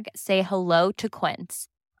tag. Say hello to Quince.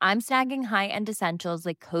 I'm snagging high-end essentials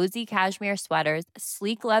like cozy cashmere sweaters,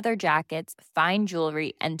 sleek leather jackets, fine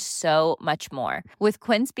jewelry, and so much more. With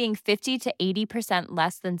Quince being 50 to 80%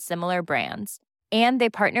 less than similar brands. And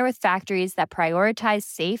they partner with factories that prioritize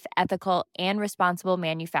safe, ethical, and responsible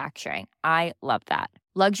manufacturing. I love that.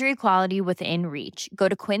 Luxury quality within reach. Go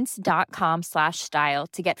to quince.com/style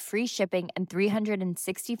to get free shipping and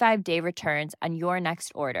 365-day returns on your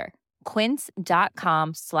next order.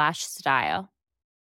 Quince.com/style.